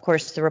 And of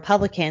course, the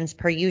Republicans,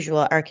 per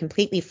usual, are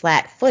completely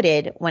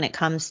flat-footed when it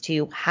comes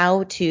to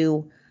how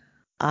to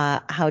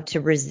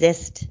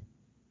resist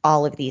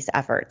all of these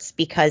efforts,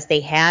 because they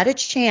had a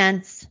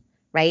chance,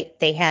 right?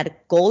 They had a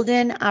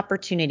golden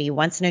opportunity,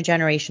 once in a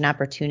generation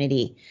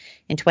opportunity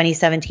in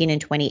 2017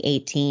 and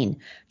 2018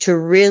 to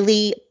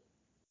really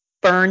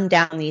burn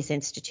down these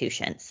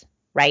institutions,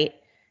 right?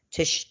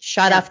 To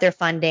shut off their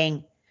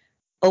funding,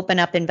 open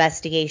up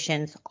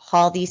investigations,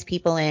 haul these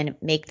people in,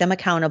 make them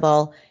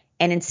accountable.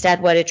 And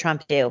instead, what did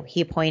Trump do?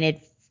 He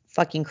appointed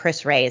fucking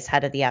Chris Wray as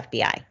head of the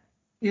FBI.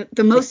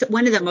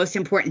 One of the most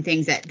important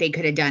things that they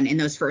could have done in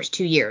those first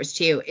 2 years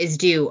too is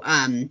do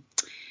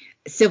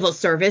civil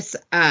service.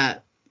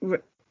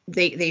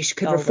 They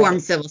could reform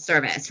civil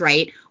service,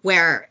 right?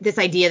 Where this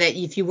idea that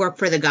if you work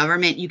for the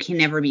government, you can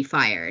never be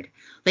fired,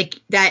 like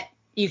that.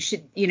 You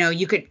should,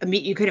 you could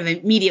have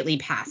immediately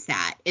passed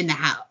that in the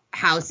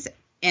House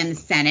and the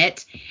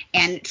Senate,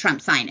 and Trump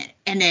sign it,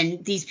 and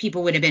then these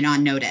people would have been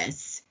on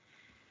notice,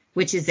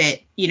 which is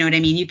it. You know what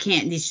I mean? You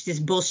can't. This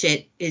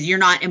bullshit is, you're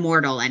not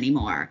immortal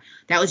anymore.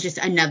 That was just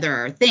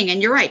another thing.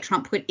 And you're right.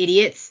 Trump put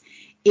idiots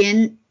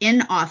in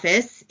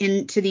office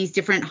into these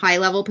different high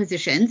level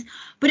positions,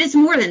 but it's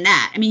more than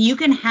that. I mean, you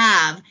can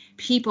have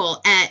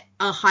people at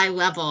a high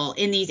level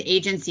in these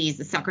agencies,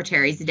 the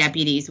secretaries, the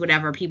deputies,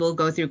 whatever, people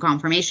go through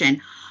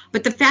confirmation.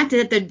 But the fact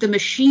that the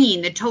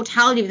machine, the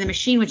totality of the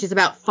machine, which is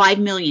about 5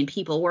 million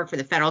people work for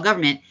the federal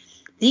government,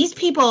 these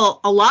people,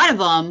 a lot of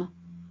them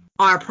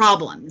are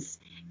problems.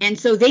 And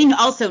so they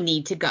also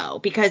need to go,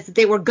 because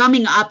they were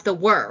gumming up the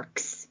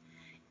works,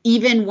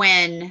 even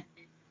when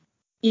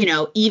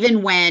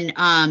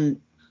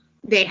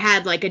they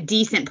had like a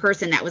decent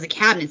person that was a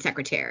cabinet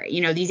secretary.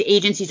 These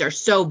agencies are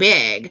so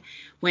big.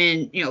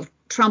 When,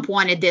 Trump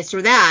wanted this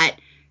or that,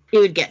 it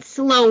would get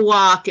slow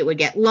walked, it would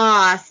get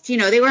lost.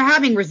 They were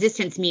having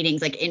resistance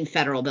meetings like in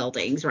federal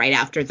buildings right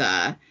after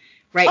the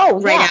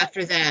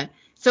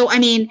so I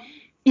mean,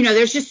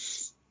 there's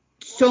just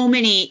so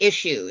many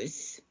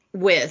issues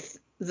with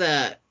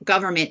the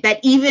government that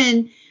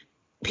even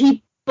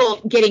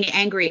people getting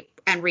angry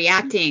and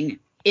reacting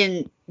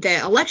in the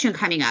election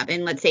coming up,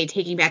 and let's say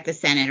taking back the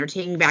Senate or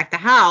taking back the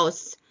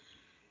House,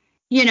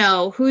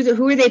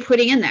 who are they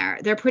putting in there?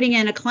 They're putting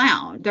in a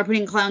clown. They're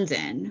putting clowns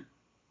in.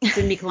 It's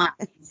going to be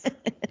clowns.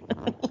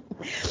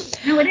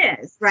 No, it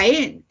is,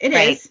 right? It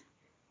is.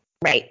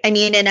 Right. I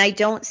mean, and I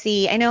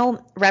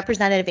know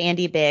Representative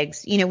Andy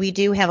Biggs, we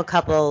do have a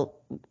couple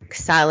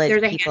solid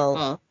There's people.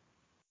 Handful.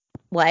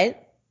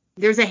 What?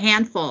 There's a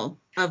handful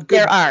of good.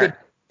 There are.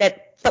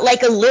 But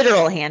like a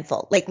literal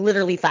handful, like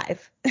literally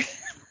 5.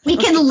 We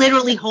can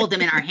literally hold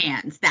them in our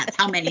hands. That's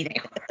how many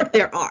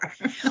there are.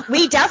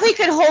 We definitely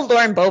could hold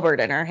Lauren Boebert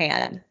in our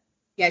hand.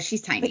 Yeah,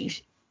 she's tiny.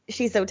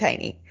 She's so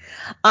tiny.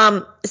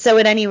 So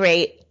at any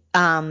rate,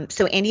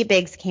 so Andy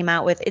Biggs came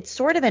out with, it's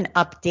sort of an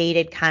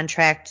updated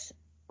contract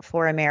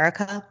for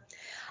America.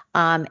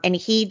 And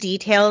he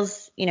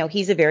details,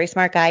 he's a very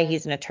smart guy.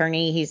 He's an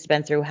attorney. He's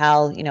been through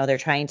hell. They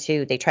tried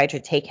to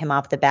take him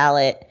off the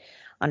ballot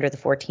under the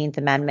 14th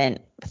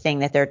Amendment thing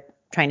that they're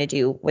trying to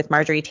do with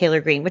Marjorie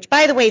Taylor Greene, which,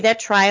 by the way, that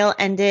trial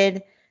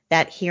ended,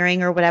 that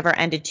hearing or whatever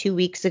ended 2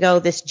 weeks ago.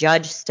 This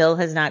judge still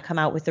has not come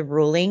out with a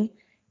ruling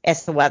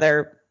as to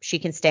whether she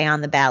can stay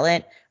on the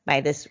ballot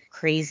by this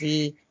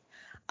crazy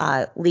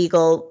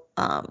legal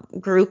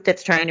group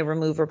that's trying to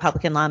remove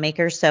Republican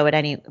lawmakers. So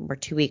we're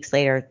 2 weeks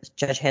later, the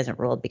judge hasn't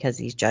ruled because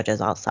these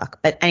judges all suck.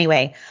 But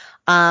anyway,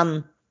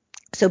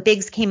 so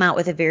Biggs came out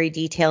with a very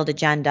detailed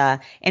agenda,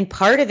 and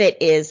part of it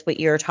is what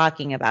you're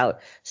talking about,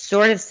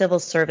 sort of civil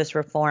service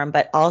reform,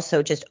 but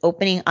also just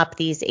opening up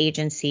these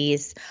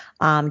agencies,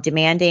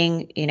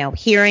 demanding,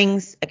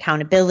 hearings,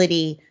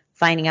 accountability,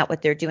 finding out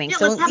what they're doing. Yeah,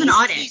 so let's have an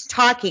audit. He's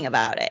talking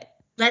about it.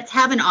 Let's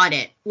have an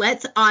audit.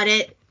 Let's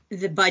audit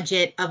the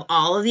budget of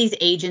all of these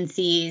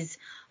agencies.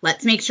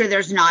 Let's make sure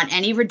there's not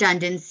any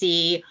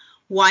redundancy.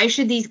 Why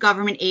should these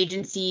government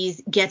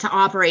agencies get to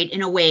operate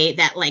in a way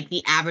that like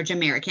the average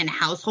American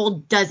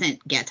household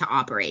doesn't get to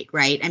operate,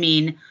 right? I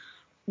mean,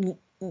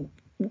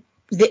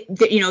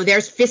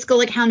 there's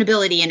fiscal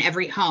accountability in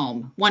every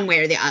home, one way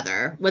or the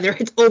other, whether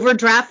it's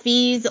overdraft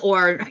fees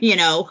or,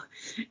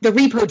 the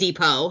repo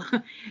depot,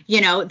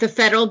 the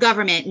federal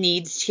government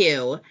needs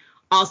to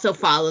also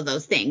follow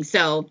those things.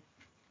 So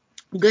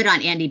good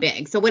on Andy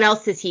Biggs. So what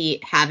else does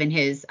he have in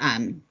his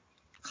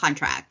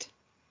contract?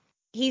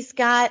 He's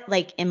got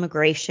like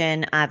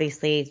immigration.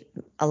 Obviously,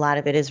 a lot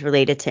of it is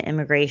related to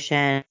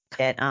immigration.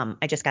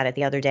 I just got it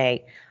the other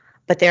day.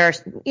 But there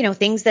are,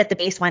 things that the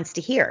base wants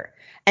to hear.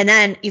 And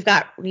then you've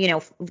got,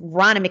 Ronna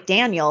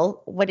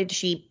McDaniel. What did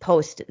she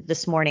post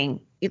this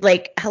morning?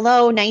 Like,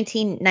 hello,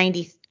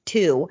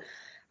 1992.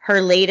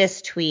 Her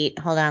latest tweet.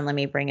 Hold on, let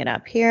me bring it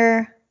up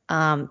here.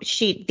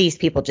 These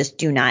people just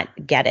do not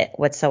get it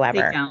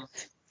whatsoever. They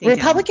don't.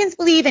 Republicans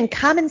believe in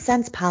common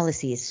sense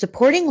policies,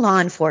 supporting law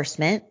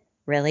enforcement.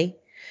 Really?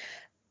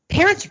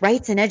 Parents'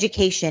 rights and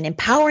education,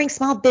 empowering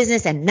small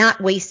business, and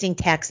not wasting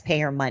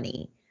taxpayer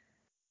money.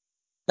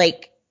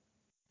 Like,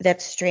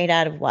 that's straight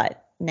out of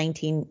what?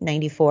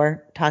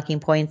 1994 talking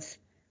points.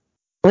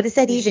 What does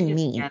that even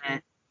mean?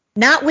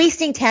 Not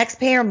wasting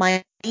taxpayer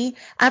money.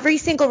 Every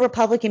single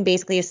Republican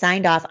basically has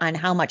signed off on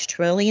how much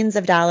trillions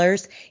of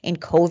dollars in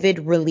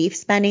COVID relief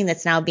spending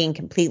that's now being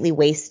completely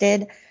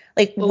wasted.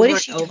 Like, what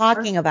is she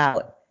talking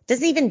about?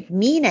 Doesn't even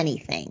mean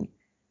anything.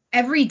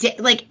 Every day,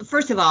 like,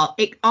 first of all,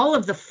 all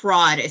of the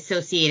fraud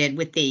associated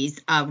with these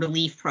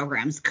relief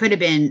programs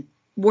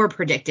were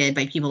predicted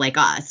by people like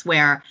us,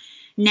 where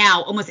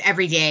now almost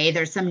every day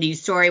there's some news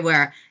story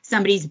where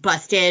somebody's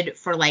busted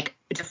for like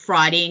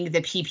defrauding the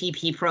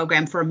PPP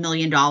program for $1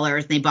 million.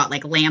 And they bought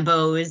like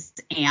Lambos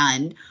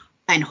and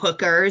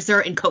hookers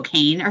and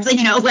cocaine or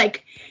something,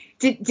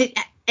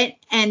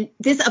 and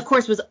this of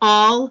course was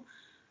all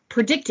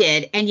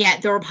predicted. And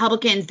yet the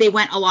Republicans, they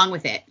went along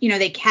with it.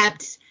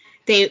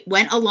 They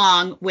went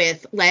along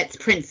with let's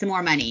print some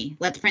more money.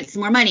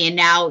 And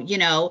now,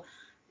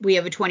 we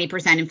have a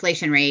 20%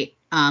 inflation rate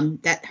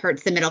that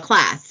hurts the middle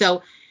class.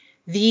 So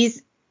you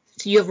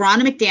have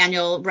Ronna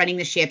McDaniel running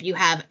the ship. You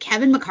have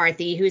Kevin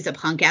McCarthy, who's a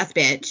punk ass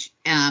bitch.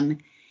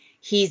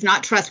 He's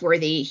not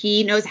trustworthy.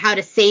 He knows how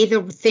to say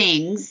the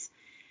things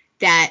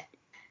that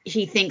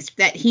he thinks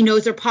that he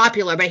knows are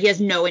popular, but he has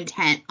no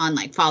intent on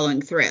like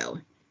following through.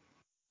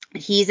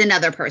 He's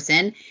another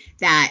person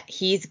that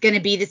he's going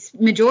to be this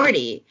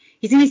majority.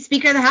 He's going to be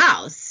Speaker of the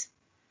House.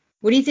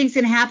 What do you think is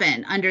going to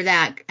happen under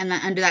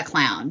that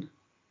clown?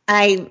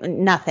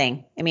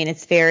 Nothing. I mean,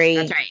 it's very,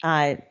 that's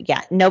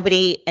right.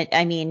 Nobody,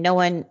 no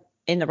one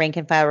in the rank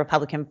and file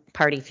Republican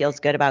Party feels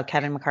good about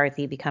Kevin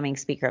McCarthy becoming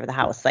Speaker of the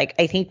House. Like,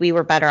 I think we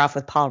were better off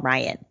with Paul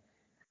Ryan,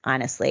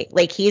 honestly.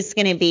 Like, he's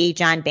going to be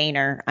John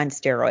Boehner on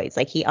steroids.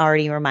 Like,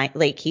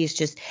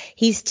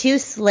 he's too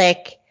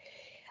slick.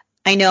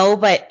 I know,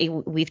 but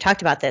we've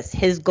talked about this.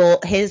 His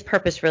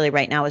purpose really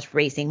right now is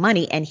raising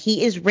money, and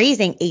he is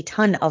raising a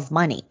ton of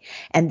money.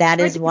 And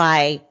that is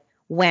why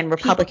when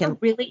Republicans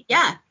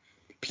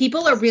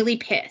people are really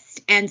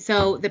pissed. And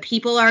so the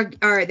people are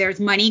there's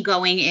money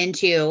going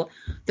into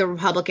the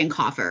Republican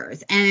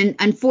coffers. And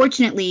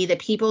unfortunately, the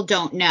people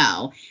don't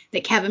know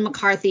that Kevin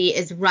McCarthy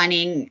is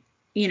running,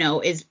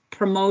 is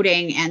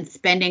promoting and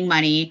spending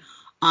money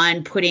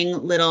on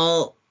putting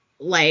little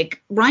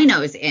like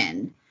rhinos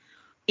in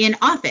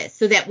office,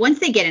 so that once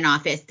they get in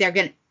office, they're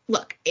going to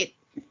look,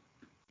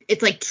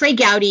 it's like Trey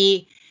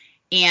Gowdy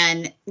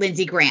and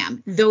Lindsey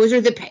Graham. Those are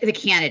the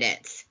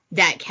candidates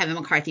that Kevin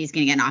McCarthy is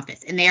going to get in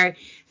office. And they're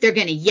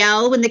going to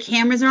yell when the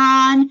cameras are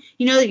on,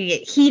 they're going to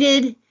get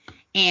heated,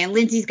 and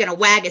Lindsey's going to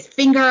wag his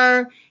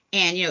finger.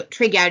 And,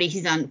 Trey Gowdy,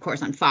 he's of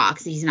course on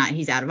Fox. He's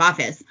out of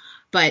office,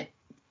 but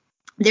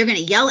they're going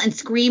to yell and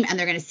scream, and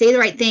they're going to say the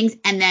right things.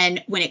 And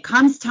then when it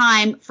comes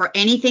time for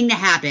anything to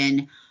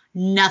happen,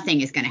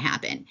 nothing is going to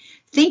happen.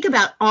 Think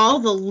about all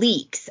the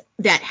leaks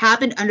that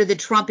happened under the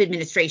Trump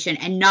administration,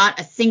 and not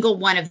a single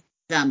one of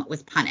them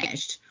was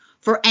punished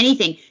for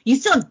anything. You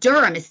still have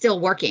Durham is still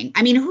working.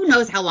 I mean, who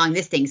knows how long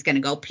this thing's going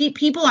to go?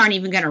 People aren't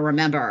even going to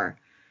remember.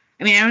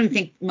 I mean, I don't even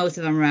think most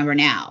of them remember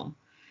now.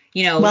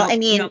 Go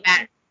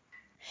ahead.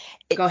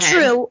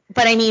 True,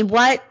 but I mean,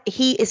 what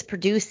he is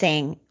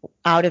producing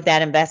out of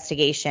that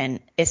investigation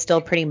is still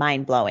pretty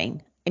mind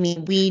blowing. I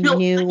mean,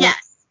 knew,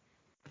 yes,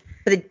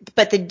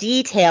 but the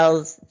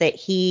details that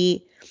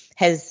he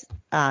has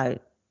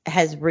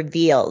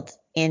revealed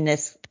in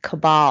this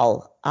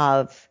cabal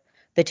of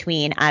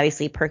between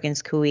obviously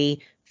Perkins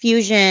Coie,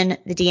 Fusion,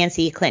 the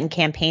DNC, Clinton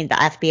campaign, the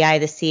FBI,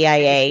 the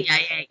CIA.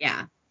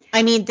 Yeah.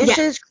 I mean, this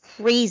is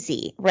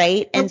crazy,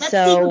 right? But let's see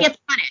who gets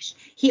punished.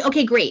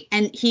 Okay, great.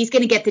 And he's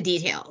going to get the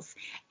details.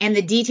 And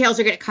the details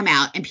are going to come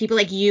out. And people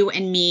like you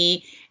and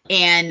me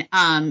and,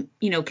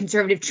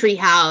 Conservative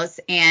Treehouse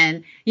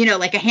and,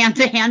 like a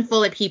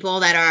handful of people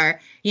that are,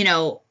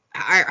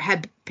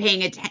 have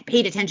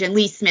paid attention,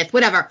 Lee Smith,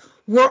 whatever.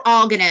 We're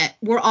all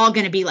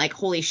gonna be like,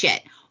 holy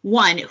shit.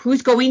 One,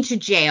 who's going to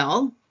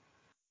jail?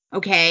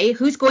 Okay,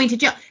 who's going to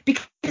jail?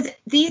 Because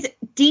these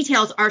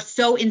details are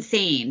so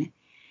insane.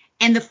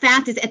 And the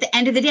fact is, at the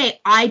end of the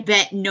day, I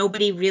bet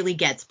nobody really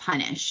gets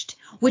punished,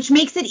 which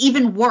makes it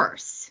even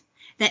worse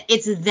that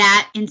it's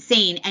that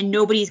insane and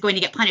nobody's going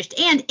to get punished.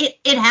 And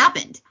it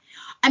happened.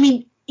 I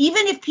mean,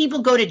 even if people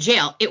go to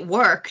jail, it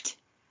worked.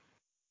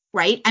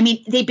 Right? I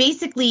mean, they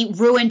basically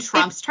ruined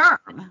Trump's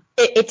term.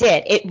 It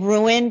did. It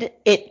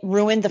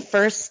ruined the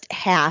first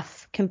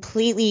half,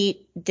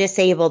 completely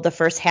disabled the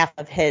first half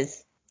of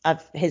his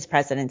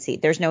presidency.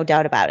 There's no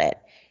doubt about it.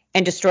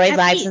 And destroyed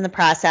lives in the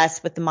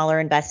process with the Mueller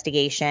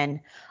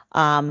investigation.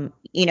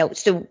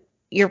 So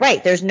you're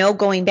right. There's no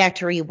going back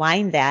to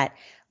rewind that.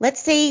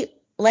 Let's say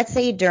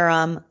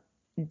Durham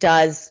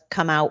does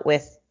come out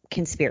with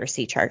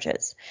conspiracy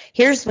charges.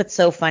 Here's what's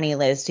so funny,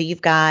 Liz. So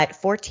you've got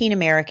 14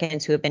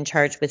 Americans who have been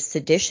charged with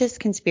seditious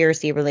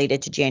conspiracy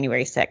related to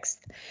January 6th.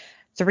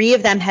 3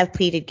 of them have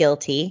pleaded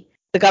guilty.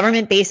 The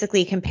government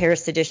basically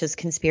compares seditious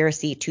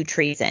conspiracy to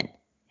treason.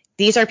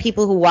 These are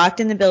people who walked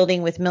in the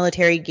building with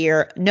military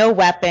gear, no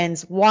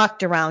weapons,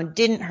 walked around,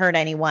 didn't hurt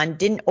anyone,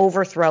 didn't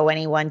overthrow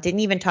anyone, didn't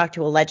even talk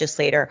to a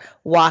legislator,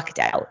 walked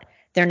out.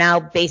 They're now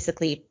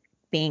basically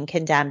being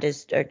condemned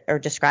as or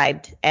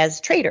described as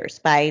traitors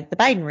by the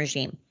Biden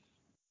regime.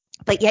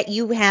 But yet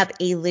you have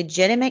a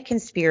legitimate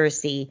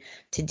conspiracy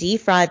to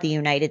defraud the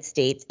United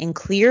States in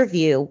clear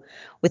view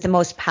with the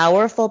most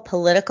powerful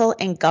political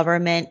and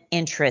government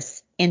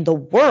interests in the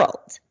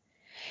world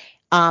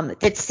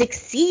that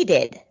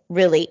succeeded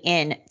really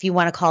in, if you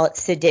want to call it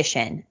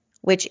sedition,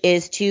 which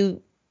is to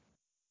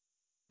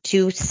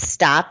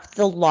stop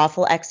the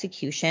lawful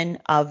execution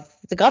of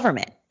the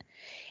government.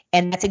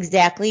 And that's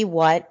exactly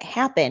what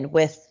happened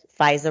with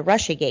FISA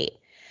Russiagate.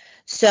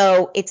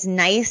 So it's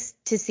nice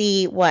to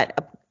see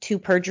 2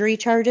 perjury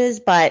charges,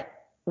 but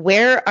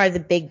where are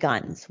the big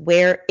guns?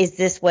 Where is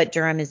this what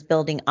Durham is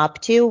building up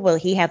to? Will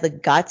he have the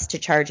guts to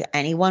charge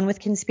anyone with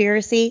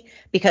conspiracy?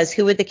 Because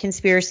who would the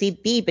conspiracy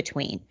be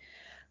between?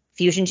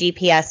 Fusion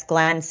GPS,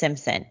 Glenn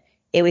Simpson.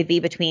 It would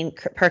be between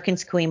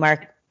Perkins Coie,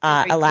 Mark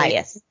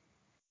Elias.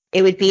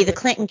 It would be the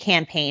Clinton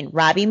campaign,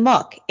 Robbie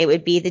Mook. It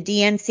would be the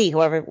DNC,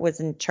 whoever was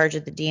in charge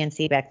of the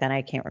DNC back then.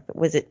 I can't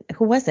remember.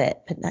 Who was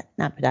it?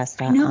 Not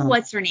Podesta. I know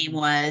what's her name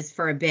was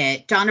for a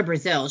bit. Donna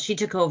Brazile. She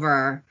took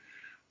over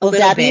a little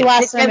Debbie bit.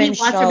 Wasserman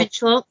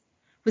Schultz.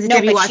 Was it no,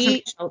 Debbie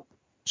Wasserman Schultz?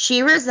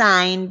 She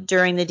resigned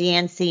during the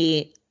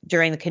DNC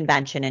during the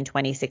convention in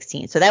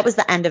 2016. So that was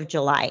the end of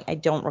July. I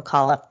don't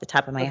recall off the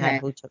top of my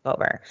head who took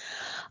over.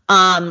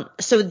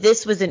 So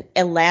this was an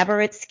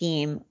elaborate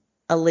scheme,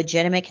 a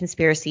legitimate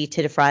conspiracy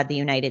to defraud the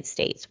United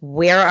States.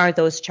 Where are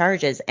those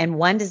charges?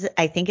 And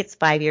I think it's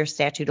 5-year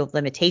statute of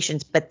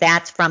limitations, but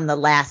that's from the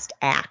last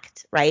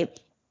act, right?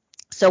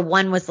 So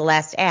one was the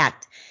last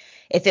act.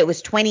 If it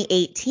was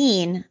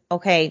 2018,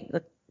 okay,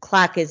 the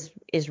clock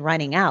is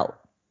running out,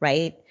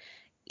 right?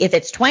 If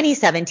it's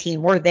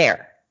 2017, we're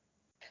there.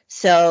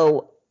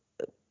 So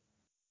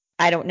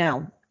I don't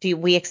know. Do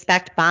we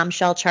expect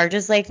bombshell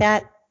charges like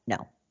that?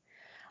 No.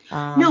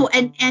 No,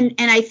 and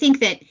I think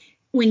that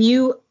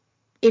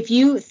if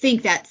you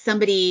think that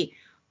somebody,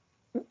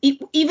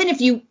 even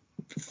if you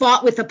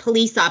fought with a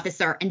police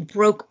officer and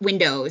broke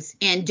windows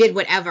and did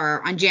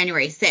whatever on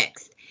January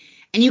 6th,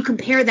 and you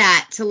compare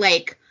that to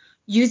like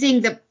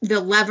using the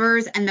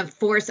levers and the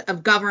force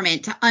of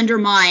government to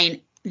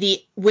undermine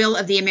the will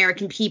of the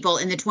American people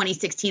in the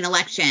 2016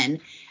 election,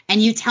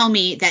 and you tell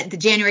me that the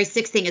January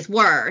 6th thing is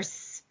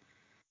worse,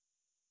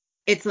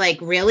 it's like,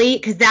 really?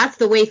 Because that's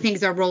the way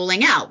things are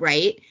rolling out,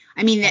 right?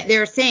 I mean, that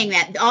they're saying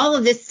that all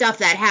of this stuff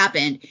that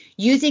happened,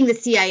 using the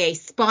CIA,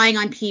 spying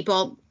on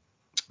people,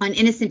 on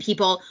innocent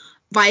people,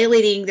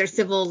 violating their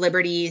civil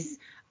liberties,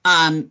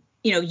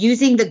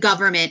 using the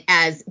government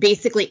as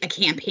basically a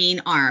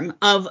campaign arm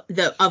of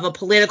a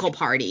political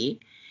party,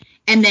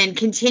 and then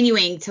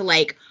continuing to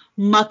like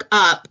muck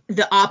up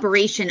the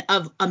operation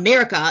of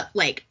America,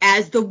 like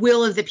as the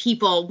will of the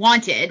people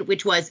wanted,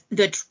 which was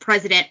the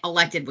president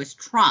elected was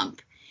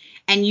Trump.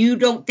 And you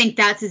don't think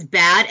that's as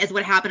bad as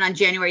what happened on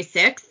January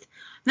 6th?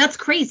 That's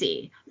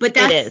crazy. But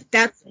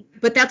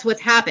that's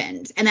what's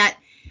happened. And that,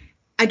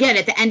 again,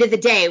 at the end of the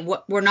day,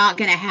 what we're not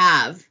going to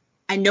have,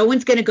 and no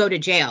one's going to go to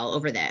jail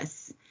over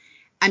this.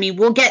 I mean,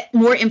 we'll get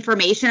more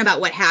information about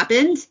what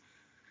happened,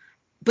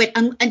 but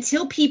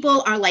until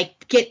people are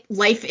like get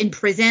life in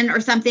prison or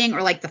something,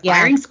 or like the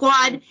firing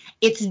squad,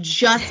 it's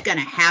just going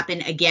to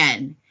happen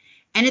again.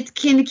 And it's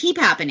going to keep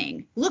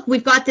happening. Look,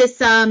 we've got this,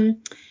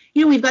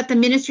 we've got the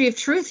Ministry of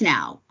Truth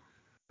now.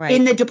 Right.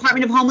 In the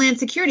Department of Homeland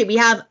Security. We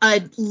have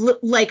a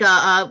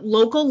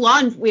local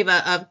we have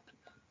a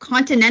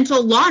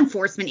continental law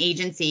enforcement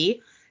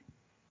agency,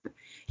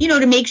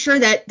 to make sure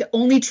that the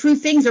only true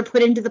things are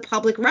put into the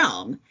public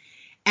realm.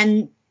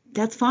 And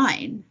that's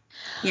fine.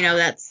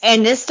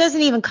 And this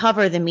doesn't even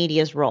cover the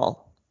media's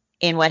role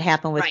in what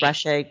happened with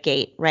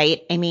Russiagate,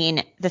 right? I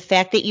mean, the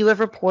fact that you have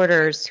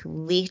reporters who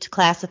leaked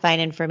classified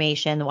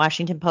information, the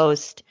Washington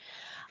Post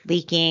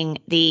leaking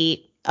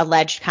the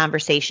alleged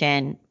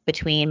conversation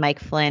between Mike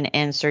Flynn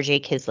and Sergei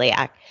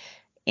Kislyak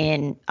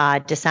in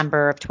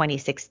December of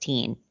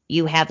 2016.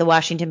 You have the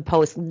Washington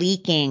Post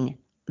leaking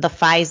the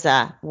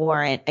FISA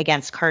warrant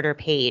against Carter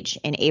Page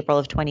in April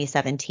of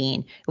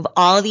 2017. With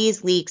all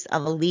these leaks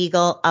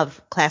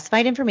of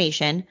classified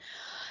information,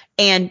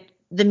 and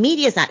the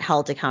media is not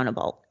held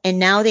accountable. And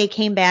now they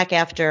came back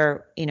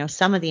after,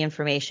 some of the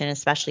information,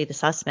 especially the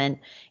Sussman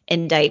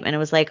indictment. It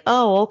was like,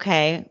 oh,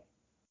 okay.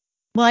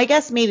 Well, I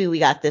guess maybe we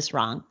got this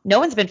wrong. No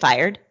one's been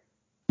fired.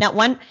 Not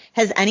one.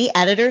 Has any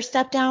editor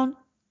stepped down?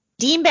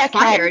 Dean Beck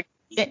fired.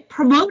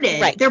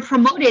 Promoted. Right. They're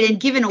promoted and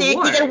given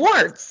awards. They get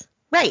awards.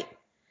 Right.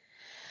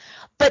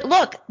 But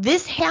look,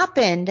 this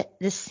happened,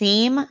 the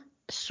same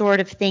sort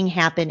of thing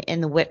happened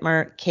in the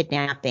Whitmer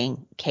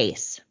kidnapping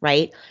case,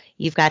 right?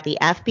 You've got the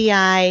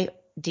FBI,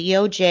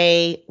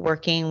 DOJ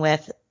working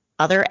with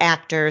other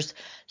actors.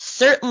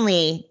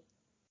 Certainly,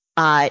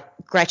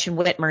 Gretchen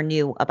Whitmer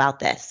knew about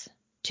this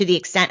to the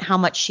extent how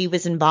much she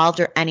was involved,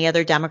 or any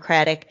other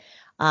Democratic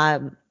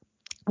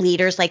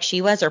leaders like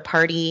she was, or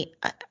party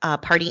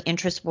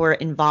interests were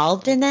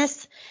involved in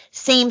this.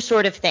 Same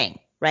sort of thing,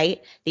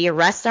 right? The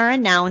arrests are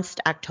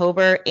announced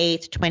October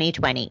 8th,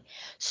 2020.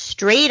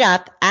 Straight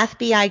up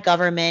FBI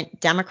government,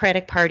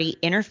 Democratic Party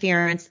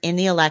interference in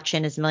the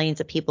election as millions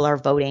of people are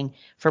voting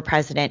for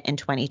president in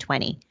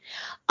 2020.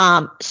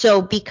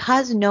 So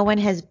because no one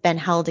has been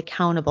held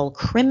accountable,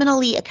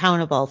 criminally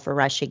accountable for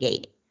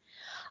Russiagate,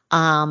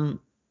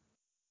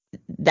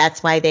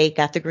 that's why they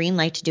got the green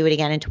light to do it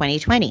again in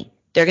 2020.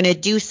 They're going to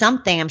do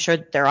something. I'm sure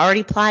they're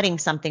already plotting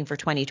something for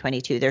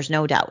 2022. There's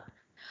no doubt.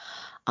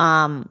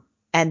 And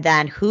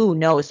then who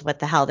knows what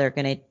the hell they're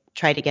going to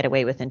try to get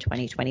away with in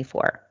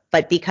 2024.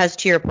 But because,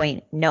 to your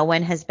point, no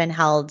one has been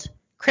held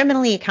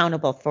criminally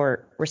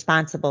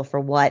responsible for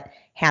what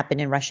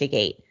happened in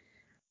Russiagate,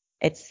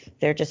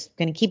 they're just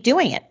going to keep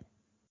doing it.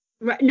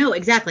 Right. No,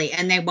 exactly.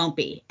 And they won't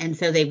be. And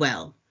so they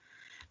will.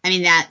 I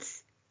mean,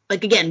 that's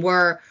like, again,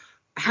 we're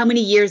how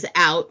many years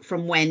out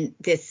from when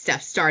this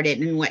stuff started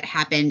and what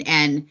happened,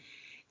 and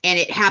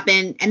it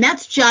happened. And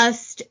that's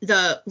just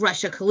the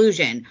Russia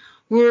collusion.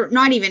 We're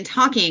not even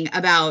talking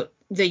about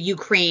the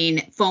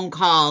Ukraine phone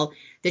call,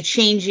 the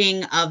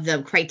changing of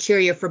the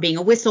criteria for being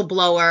a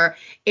whistleblower,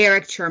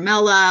 Eric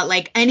Chermella,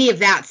 like any of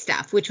that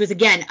stuff, which was,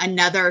 again,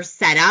 another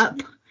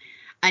setup,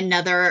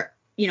 another,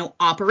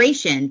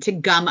 operation to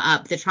gum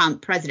up the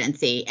Trump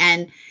presidency.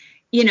 And,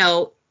 in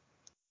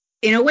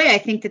a way, I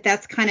think that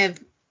that's kind of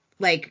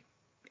like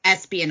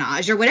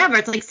espionage or whatever.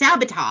 It's like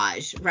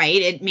sabotage,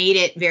 right? It made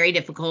it very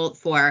difficult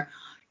for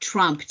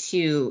Trump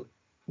to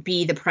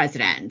be the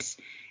president,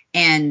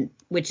 and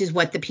which is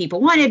what the people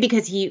wanted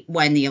because he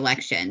won the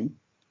election.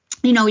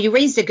 You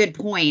raised a good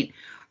point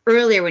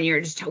earlier when we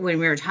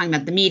were talking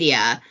about the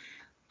media.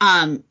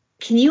 Can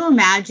you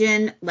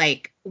imagine,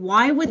 like,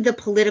 why would the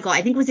political,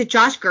 I think, was it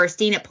Josh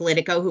Gerstein at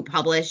Politico who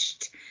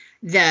published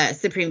the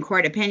Supreme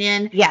Court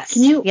opinion? Yes.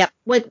 Can you, yep.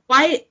 why,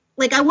 I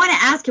want to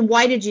ask him,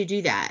 why did you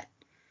do that?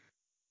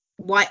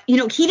 Why, he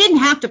didn't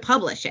have to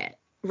publish it,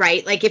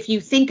 right? Like, if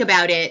you think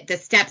about it, the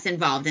steps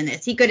involved in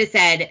this, he could have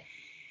said,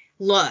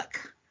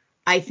 look,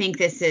 I think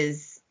this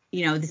is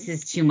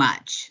too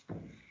much.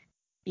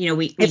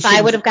 If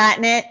I would have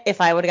gotten it,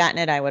 I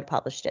would have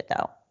published it,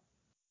 though.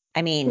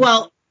 I mean,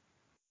 well,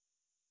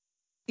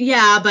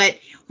 yeah, but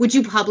would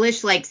you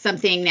publish like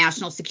something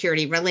national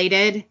security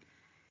related?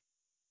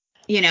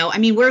 I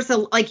mean, where's the,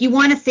 like, you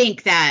want to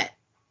think that,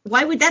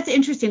 that's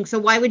interesting. So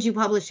why would you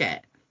publish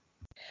it?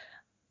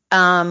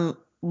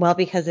 Well,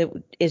 because it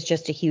is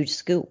just a huge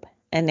scoop,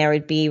 and there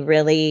would be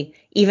really,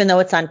 even though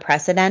it's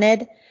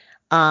unprecedented,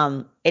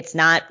 it's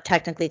not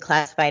technically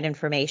classified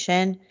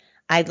information.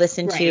 I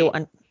listened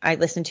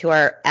to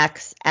our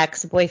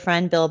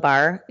ex-boyfriend, Bill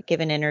Barr,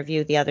 give an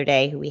interview the other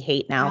day, who we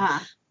hate now.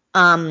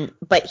 Uh-huh.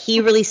 But he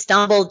really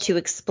stumbled to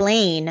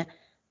explain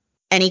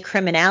any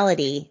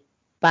criminality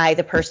by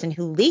the person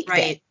who leaked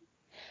it.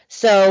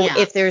 So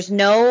if there's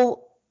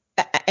no,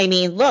 I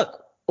mean,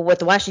 look what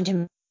the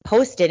Washington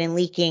Post did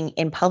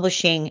in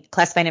publishing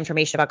classified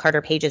information about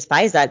Carter Page's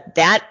FISA.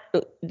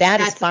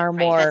 That's is far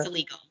more. That's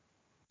illegal.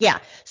 Yeah.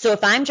 So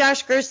if I'm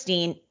Josh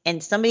Gerstein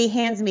and somebody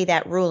hands me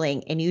that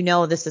ruling, and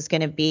this is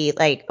going to be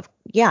like,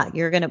 yeah,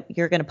 you're going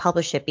to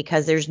publish it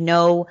because there's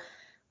no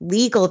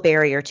legal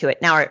barrier to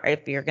it. Now,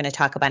 if you're going to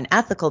talk about an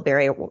ethical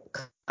barrier, well,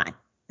 come on,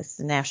 this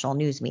is national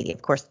news media.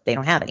 Of course, they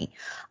don't have any.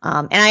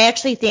 And I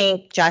actually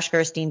think Josh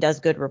Gerstein does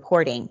good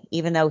reporting,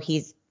 even though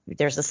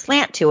there's a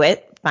slant to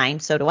it.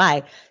 Fine, so do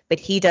I. But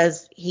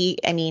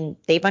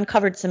they've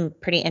uncovered some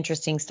pretty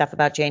interesting stuff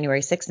about January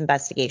 6th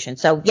investigation.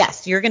 So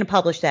yes, you're going to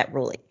publish that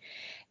ruling.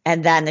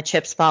 And then the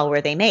chips fall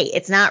where they may.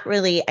 It's not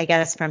really, I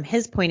guess, from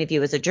his point of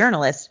view as a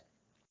journalist,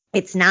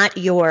 it's not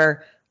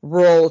your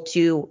role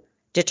to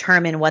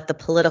determine what the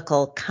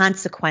political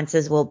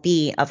consequences will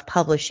be of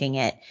publishing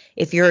it.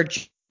 If you're a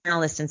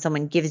journalist and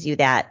someone gives you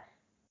that,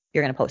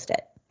 you're going to post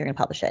it. You're going to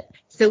publish it.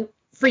 So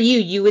for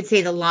you would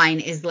say the line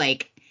is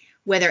like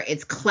whether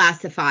it's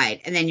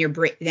classified, and then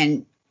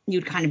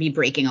you'd kind of be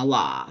breaking a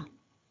law.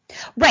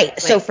 Right. Like,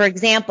 so for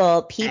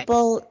example,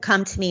 people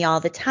come to me all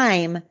the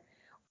time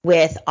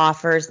with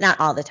offers, not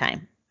all the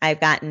time.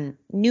 I've gotten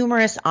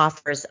numerous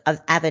offers of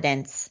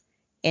evidence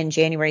in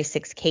January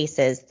 6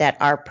 cases that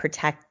are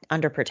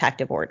under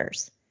protective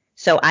orders.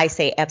 So I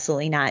say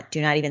absolutely not.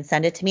 Do not even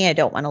send it to me. I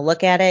don't want to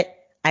look at it.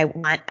 I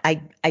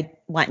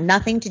want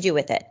nothing to do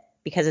with it.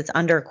 because it's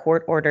under a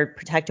court-ordered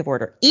protective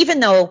order, even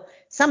though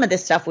some of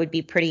this stuff would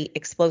be pretty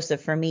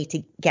explosive for me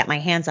to get my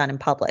hands on and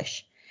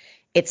publish.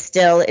 It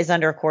still is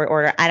under a court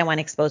order. I don't want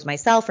to expose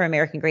myself or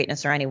American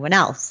Greatness or anyone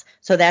else.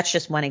 So that's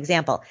just one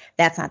example.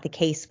 That's not the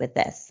case with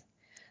this.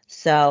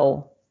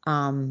 So,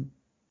 okay,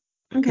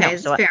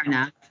 that's fair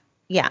enough.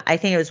 Yeah, I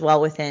think it was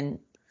well within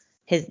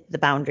the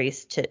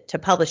boundaries to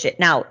publish it.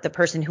 Now, the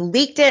person who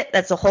leaked it,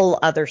 that's a whole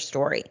other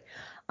story.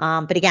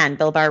 But again,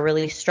 Bill Barr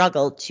really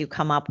struggled to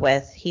come up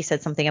with, he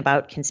said something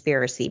about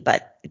conspiracy,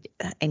 but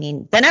I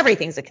mean, then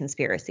everything's a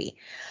conspiracy.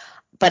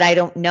 But I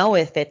don't know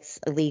if it's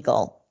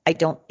illegal. It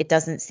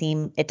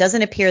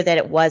doesn't appear that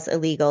it was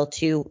illegal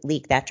to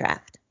leak that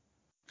draft.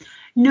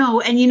 No,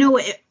 and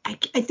I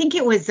think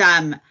it was,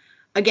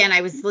 again,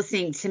 I was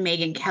listening to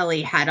Megyn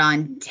Kelly had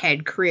on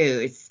Ted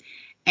Cruz,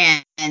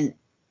 and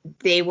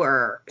they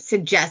were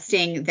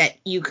suggesting that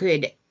you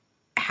could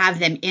have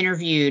them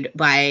interviewed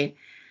by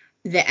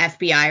the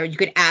FBI, or you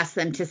could ask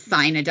them to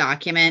sign a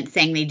document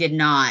saying they did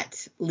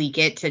not leak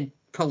it to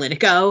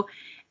Politico.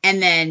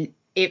 And then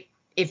if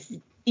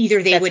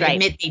either they would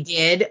admit they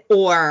did,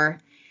 or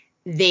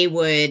they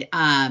would,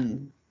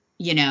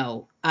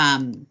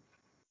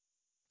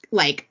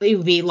 like it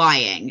would be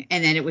lying,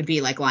 and then it would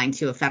be like lying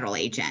to a federal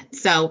agent.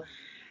 So,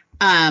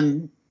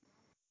 I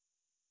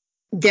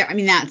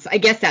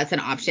guess that's an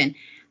option.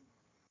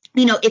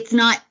 It's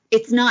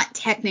not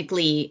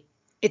technically,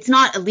 it's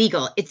not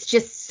illegal. It's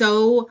just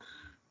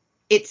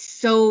it's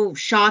so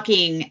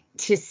shocking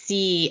to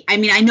see. I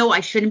mean, I know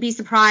I shouldn't be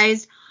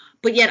surprised,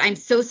 but yet I'm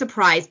so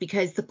surprised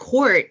because the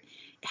court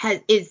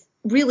is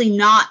really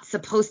not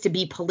supposed to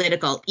be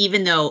political,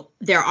 even though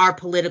there are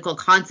political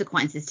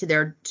consequences to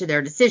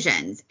their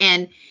decisions.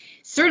 And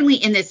certainly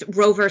in this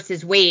Roe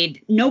versus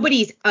Wade,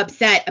 nobody's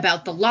upset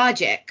about the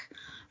logic,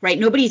 right?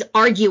 Nobody's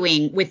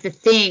arguing with the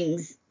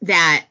things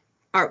that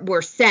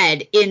were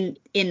said in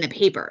the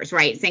papers,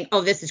 right? Saying,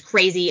 oh, this is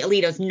crazy.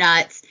 Alito's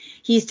nuts.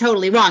 He's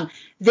totally wrong.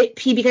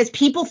 Because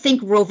people think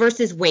Roe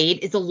versus Wade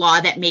is a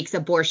law that makes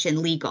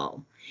abortion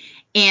legal.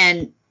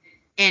 And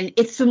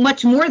it's so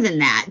much more than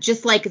that.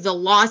 Just like the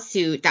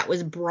lawsuit that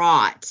was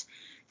brought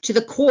to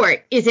the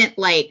court isn't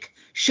like,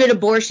 should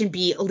abortion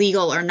be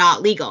legal or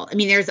not legal? I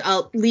mean, there's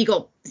a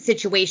legal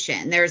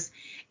situation.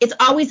 It's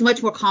always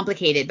much more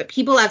complicated, but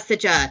people have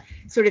such a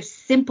sort of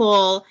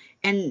simple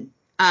and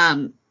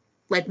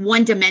like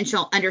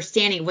one-dimensional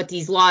understanding of what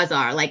these laws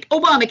are. Like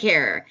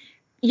Obamacare,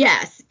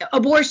 yes.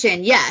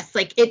 Abortion, yes.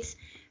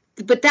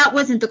 But that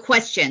wasn't the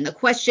question. The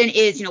question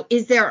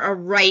is there a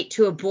right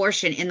to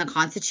abortion in the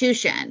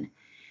Constitution?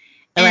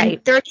 And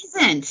right. There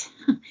isn't.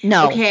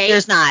 No, okay?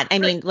 There's not. I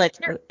mean,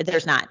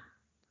 there's not.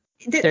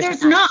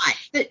 There's not.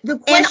 The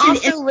question and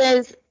also,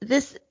 Liz,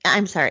 this,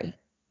 I'm sorry.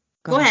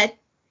 Go ahead.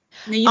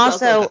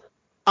 No,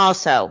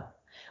 also,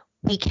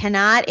 we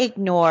cannot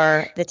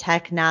ignore the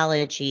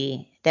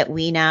technology that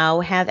we now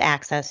have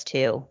access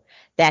to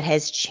that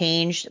has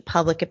changed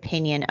public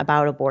opinion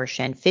about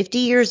abortion. 50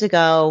 years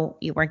ago,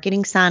 you weren't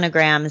getting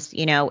sonograms,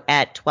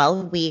 at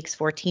 12 weeks,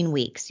 14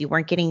 weeks. You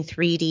weren't getting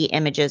 3D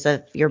images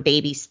of your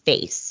baby's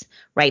face,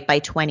 right, by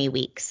 20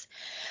 weeks.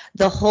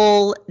 The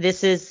whole,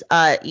 this is,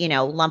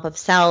 lump of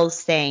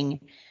cells thing,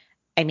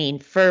 I mean,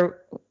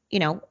 for,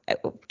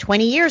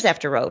 20 years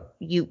after Roe,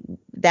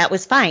 that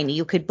was fine.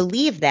 You could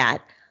believe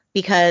that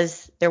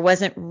because there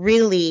wasn't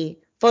really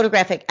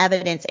photographic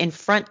evidence in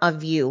front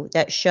of you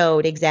that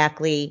showed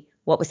exactly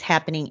what was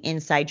happening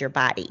inside your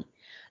body.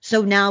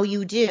 So now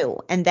you do.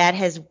 And that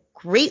has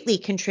greatly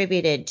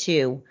contributed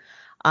to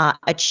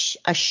a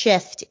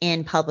shift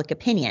in public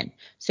opinion.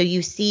 So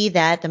you see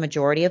that the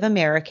majority of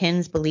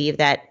Americans believe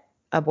that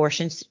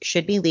abortions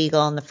should be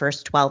legal in the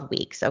first 12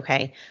 weeks.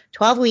 Okay.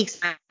 12 weeks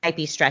might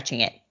be stretching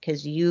it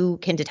because you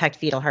can detect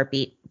fetal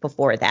heartbeat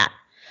before that.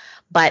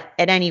 But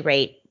at any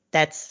rate,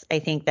 I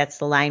think that's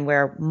the line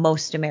where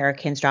most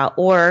Americans draw,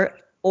 or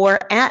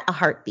at a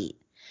heartbeat.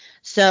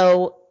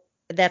 So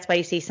that's why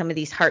you see some of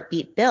these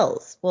heartbeat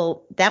bills.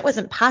 Well, that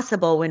wasn't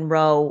possible when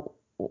Roe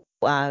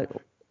right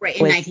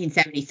in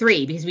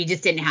 1973 because we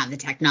just didn't have the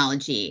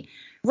technology.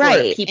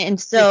 Right. And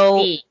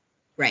so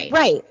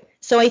right.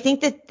 So I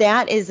think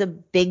that is a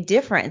big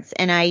difference.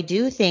 And I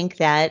do think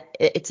that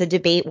it's a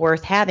debate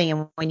worth having.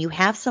 And when you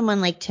have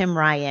someone like Tim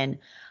Ryan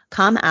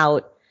come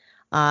out,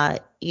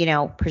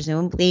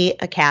 presumably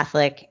a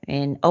Catholic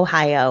in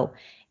Ohio,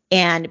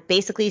 and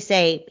basically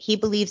say he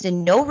believes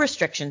in no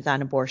restrictions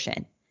on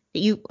abortion.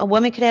 A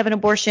woman could have an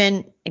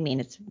abortion. I mean,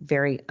 it's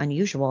very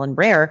unusual and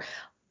rare,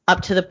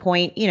 up to the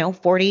point,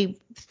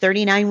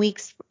 39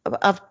 weeks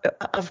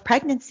of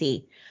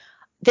pregnancy.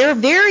 There are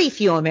very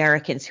few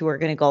Americans who are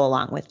going to go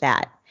along with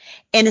that.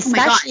 And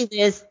especially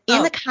this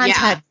in the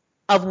context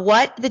of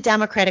what the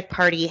Democratic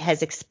Party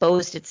has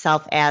exposed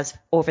itself as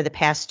over the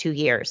past 2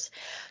 years.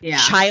 Yeah.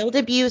 Child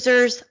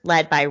abusers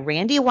led by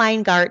Randy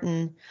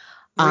Weingarten,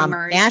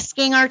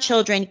 masking our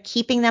children,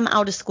 keeping them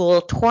out of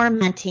school,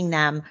 tormenting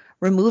them,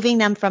 removing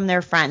them from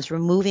their friends,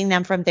 removing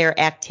them from their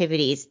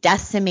activities,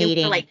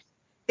 decimating.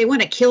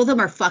 to kill them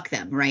or fuck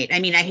them, right? I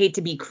mean, I hate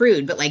to be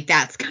crude, but like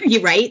that's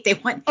right. They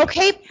want.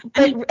 Okay,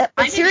 but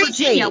I'm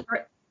seriously, in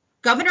Virginia,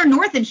 Governor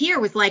Northam here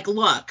was like,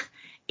 look,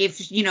 if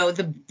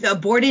the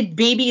aborted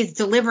baby is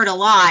delivered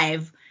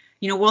alive,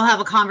 we'll have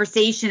a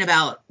conversation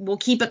we'll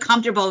keep it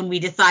comfortable and we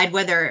decide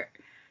whether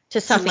to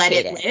let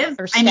it live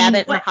or stab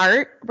it in the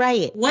heart,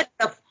 right? What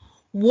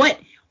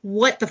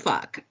the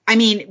fuck? I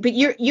mean, but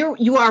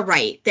you are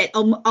right that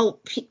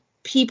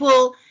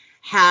people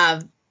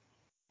have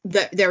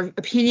their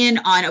opinion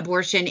on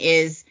abortion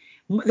is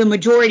the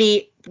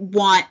majority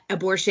want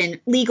abortion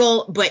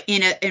legal, but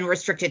in a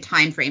restricted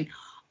time frame.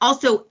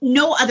 Also,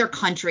 no other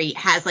country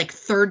has like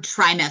third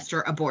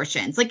trimester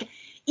abortions. Like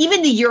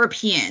even the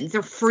Europeans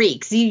are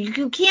freaks.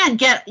 You can't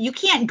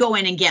go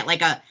in and get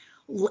like a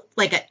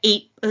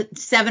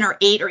 7 or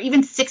 8 or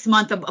even 6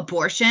 month of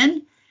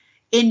abortion.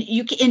 In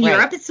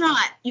Europe, it's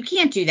not. You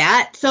can't do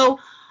that. So,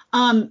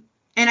 and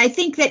I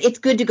think that it's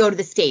good to go to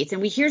the States.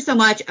 And we hear so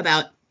much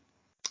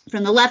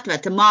from the left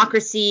about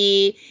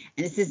democracy,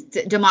 and this is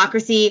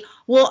democracy.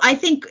 Well, I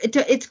think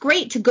it's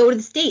great to go to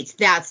the States.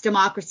 That's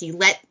democracy.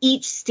 Let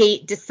each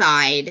state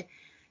decide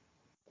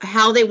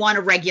how they want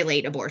to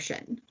regulate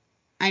abortion.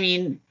 I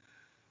mean,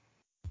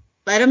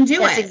 let them do it.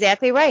 That's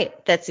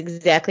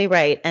exactly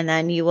right. And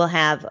then you will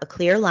have a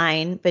clear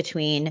line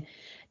between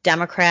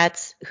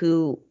Democrats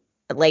who,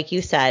 like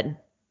you said,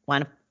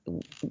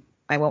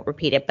 I won't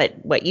repeat it,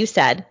 but what you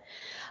said,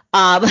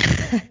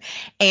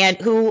 and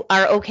who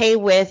are okay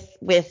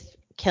with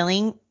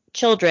killing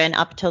children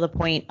up until the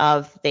point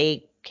of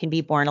they can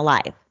be born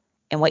alive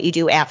and what you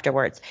do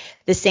afterwards.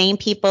 The same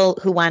people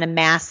who want to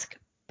mask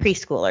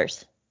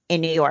preschoolers in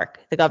New York,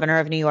 the governor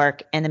of New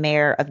York and the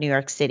mayor of New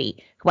York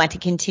City, who want to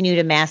continue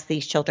to mask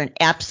these children,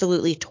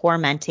 absolutely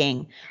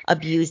tormenting,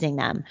 abusing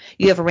them.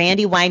 You have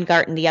Randy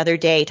Weingarten the other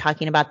day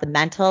talking about the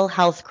mental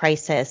health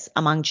crisis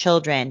among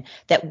children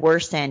that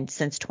worsened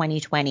since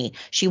 2020.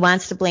 She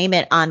wants to blame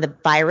it on the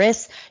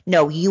virus.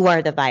 No, you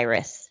are the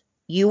virus.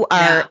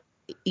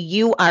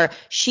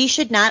 She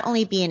should not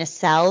only be in a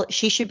cell,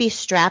 she should be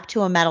strapped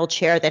to a metal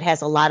chair that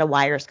has a lot of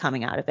wires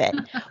coming out of it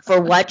for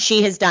what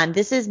she has done.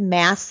 This is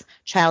mass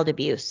child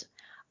abuse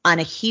on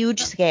a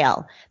huge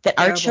scale that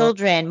our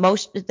children,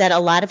 that a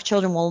lot of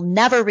children will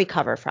never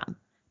recover from.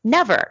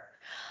 Never.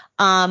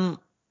 My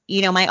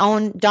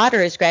own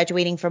daughter is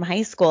graduating from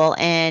high school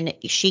and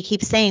she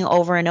keeps saying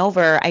over and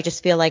over, I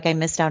just feel like I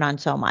missed out on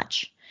so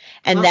much.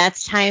 And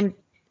that's time.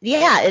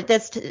 Yeah,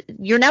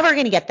 you're never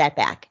going to get that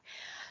back.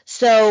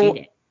 So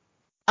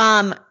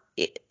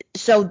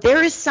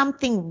there is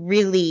something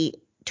really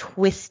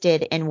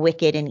twisted and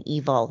wicked and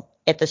evil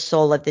at the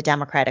soul of the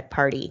Democratic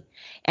Party.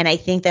 And I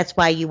think that's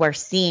why you are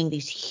seeing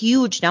these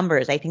huge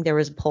numbers. I think there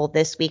was a poll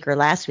this week or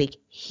last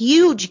week,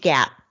 huge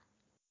gap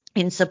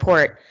in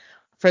support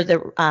for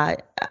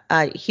the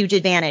huge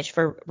advantage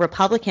for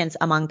Republicans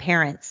among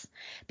parents,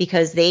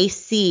 because they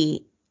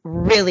see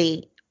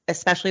really,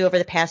 especially over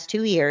the past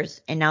 2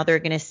 years, and now they're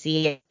going to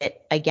see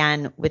it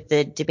again with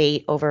the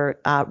debate over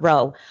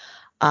Roe,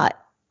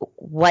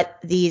 what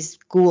these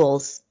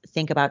ghouls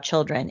think about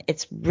children.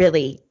 It's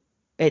really,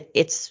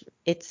 it's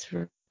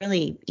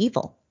really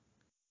evil.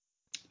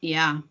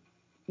 Yeah.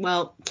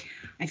 Well,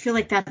 I feel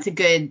like that's a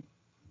good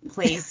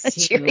place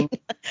to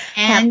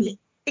end.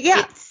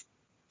 Yeah. It's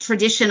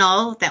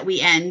traditional that we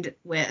end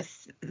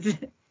with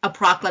a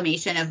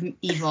proclamation of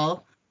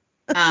evil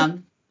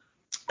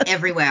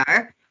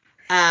everywhere.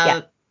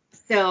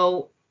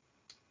 So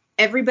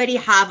everybody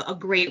have a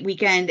great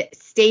weekend.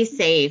 Stay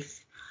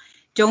safe.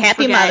 Don't forget.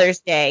 Happy Mother's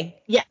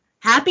Day. Yeah.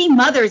 Happy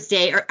Mother's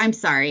Day. Or I'm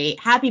sorry.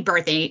 Happy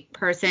Birthday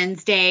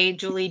Person's Day,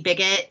 Julie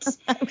Bigot.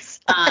 I'm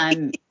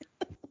sorry.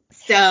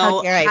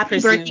 So happy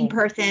Birthday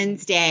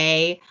Person's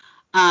Day.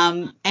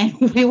 And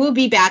we will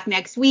be back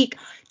next week.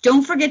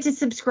 Don't forget to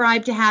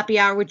subscribe to Happy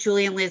Hour with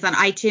Julie and Liz on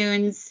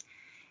iTunes.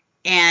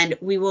 And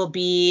we'll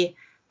be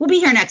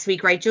here next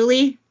week, right,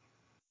 Julie?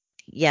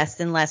 Yes,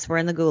 unless we're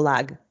in the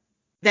gulag.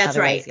 That's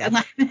otherwise,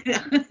 right.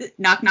 Yes.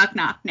 Knock, knock,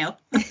 knock. No.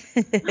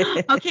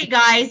 Okay,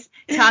 guys.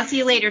 Talk to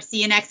you later.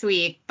 See you next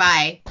week.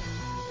 Bye.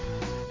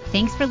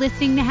 Thanks for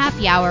listening to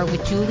Happy Hour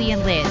with Julie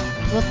and Liz.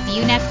 We'll see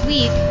you next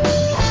week.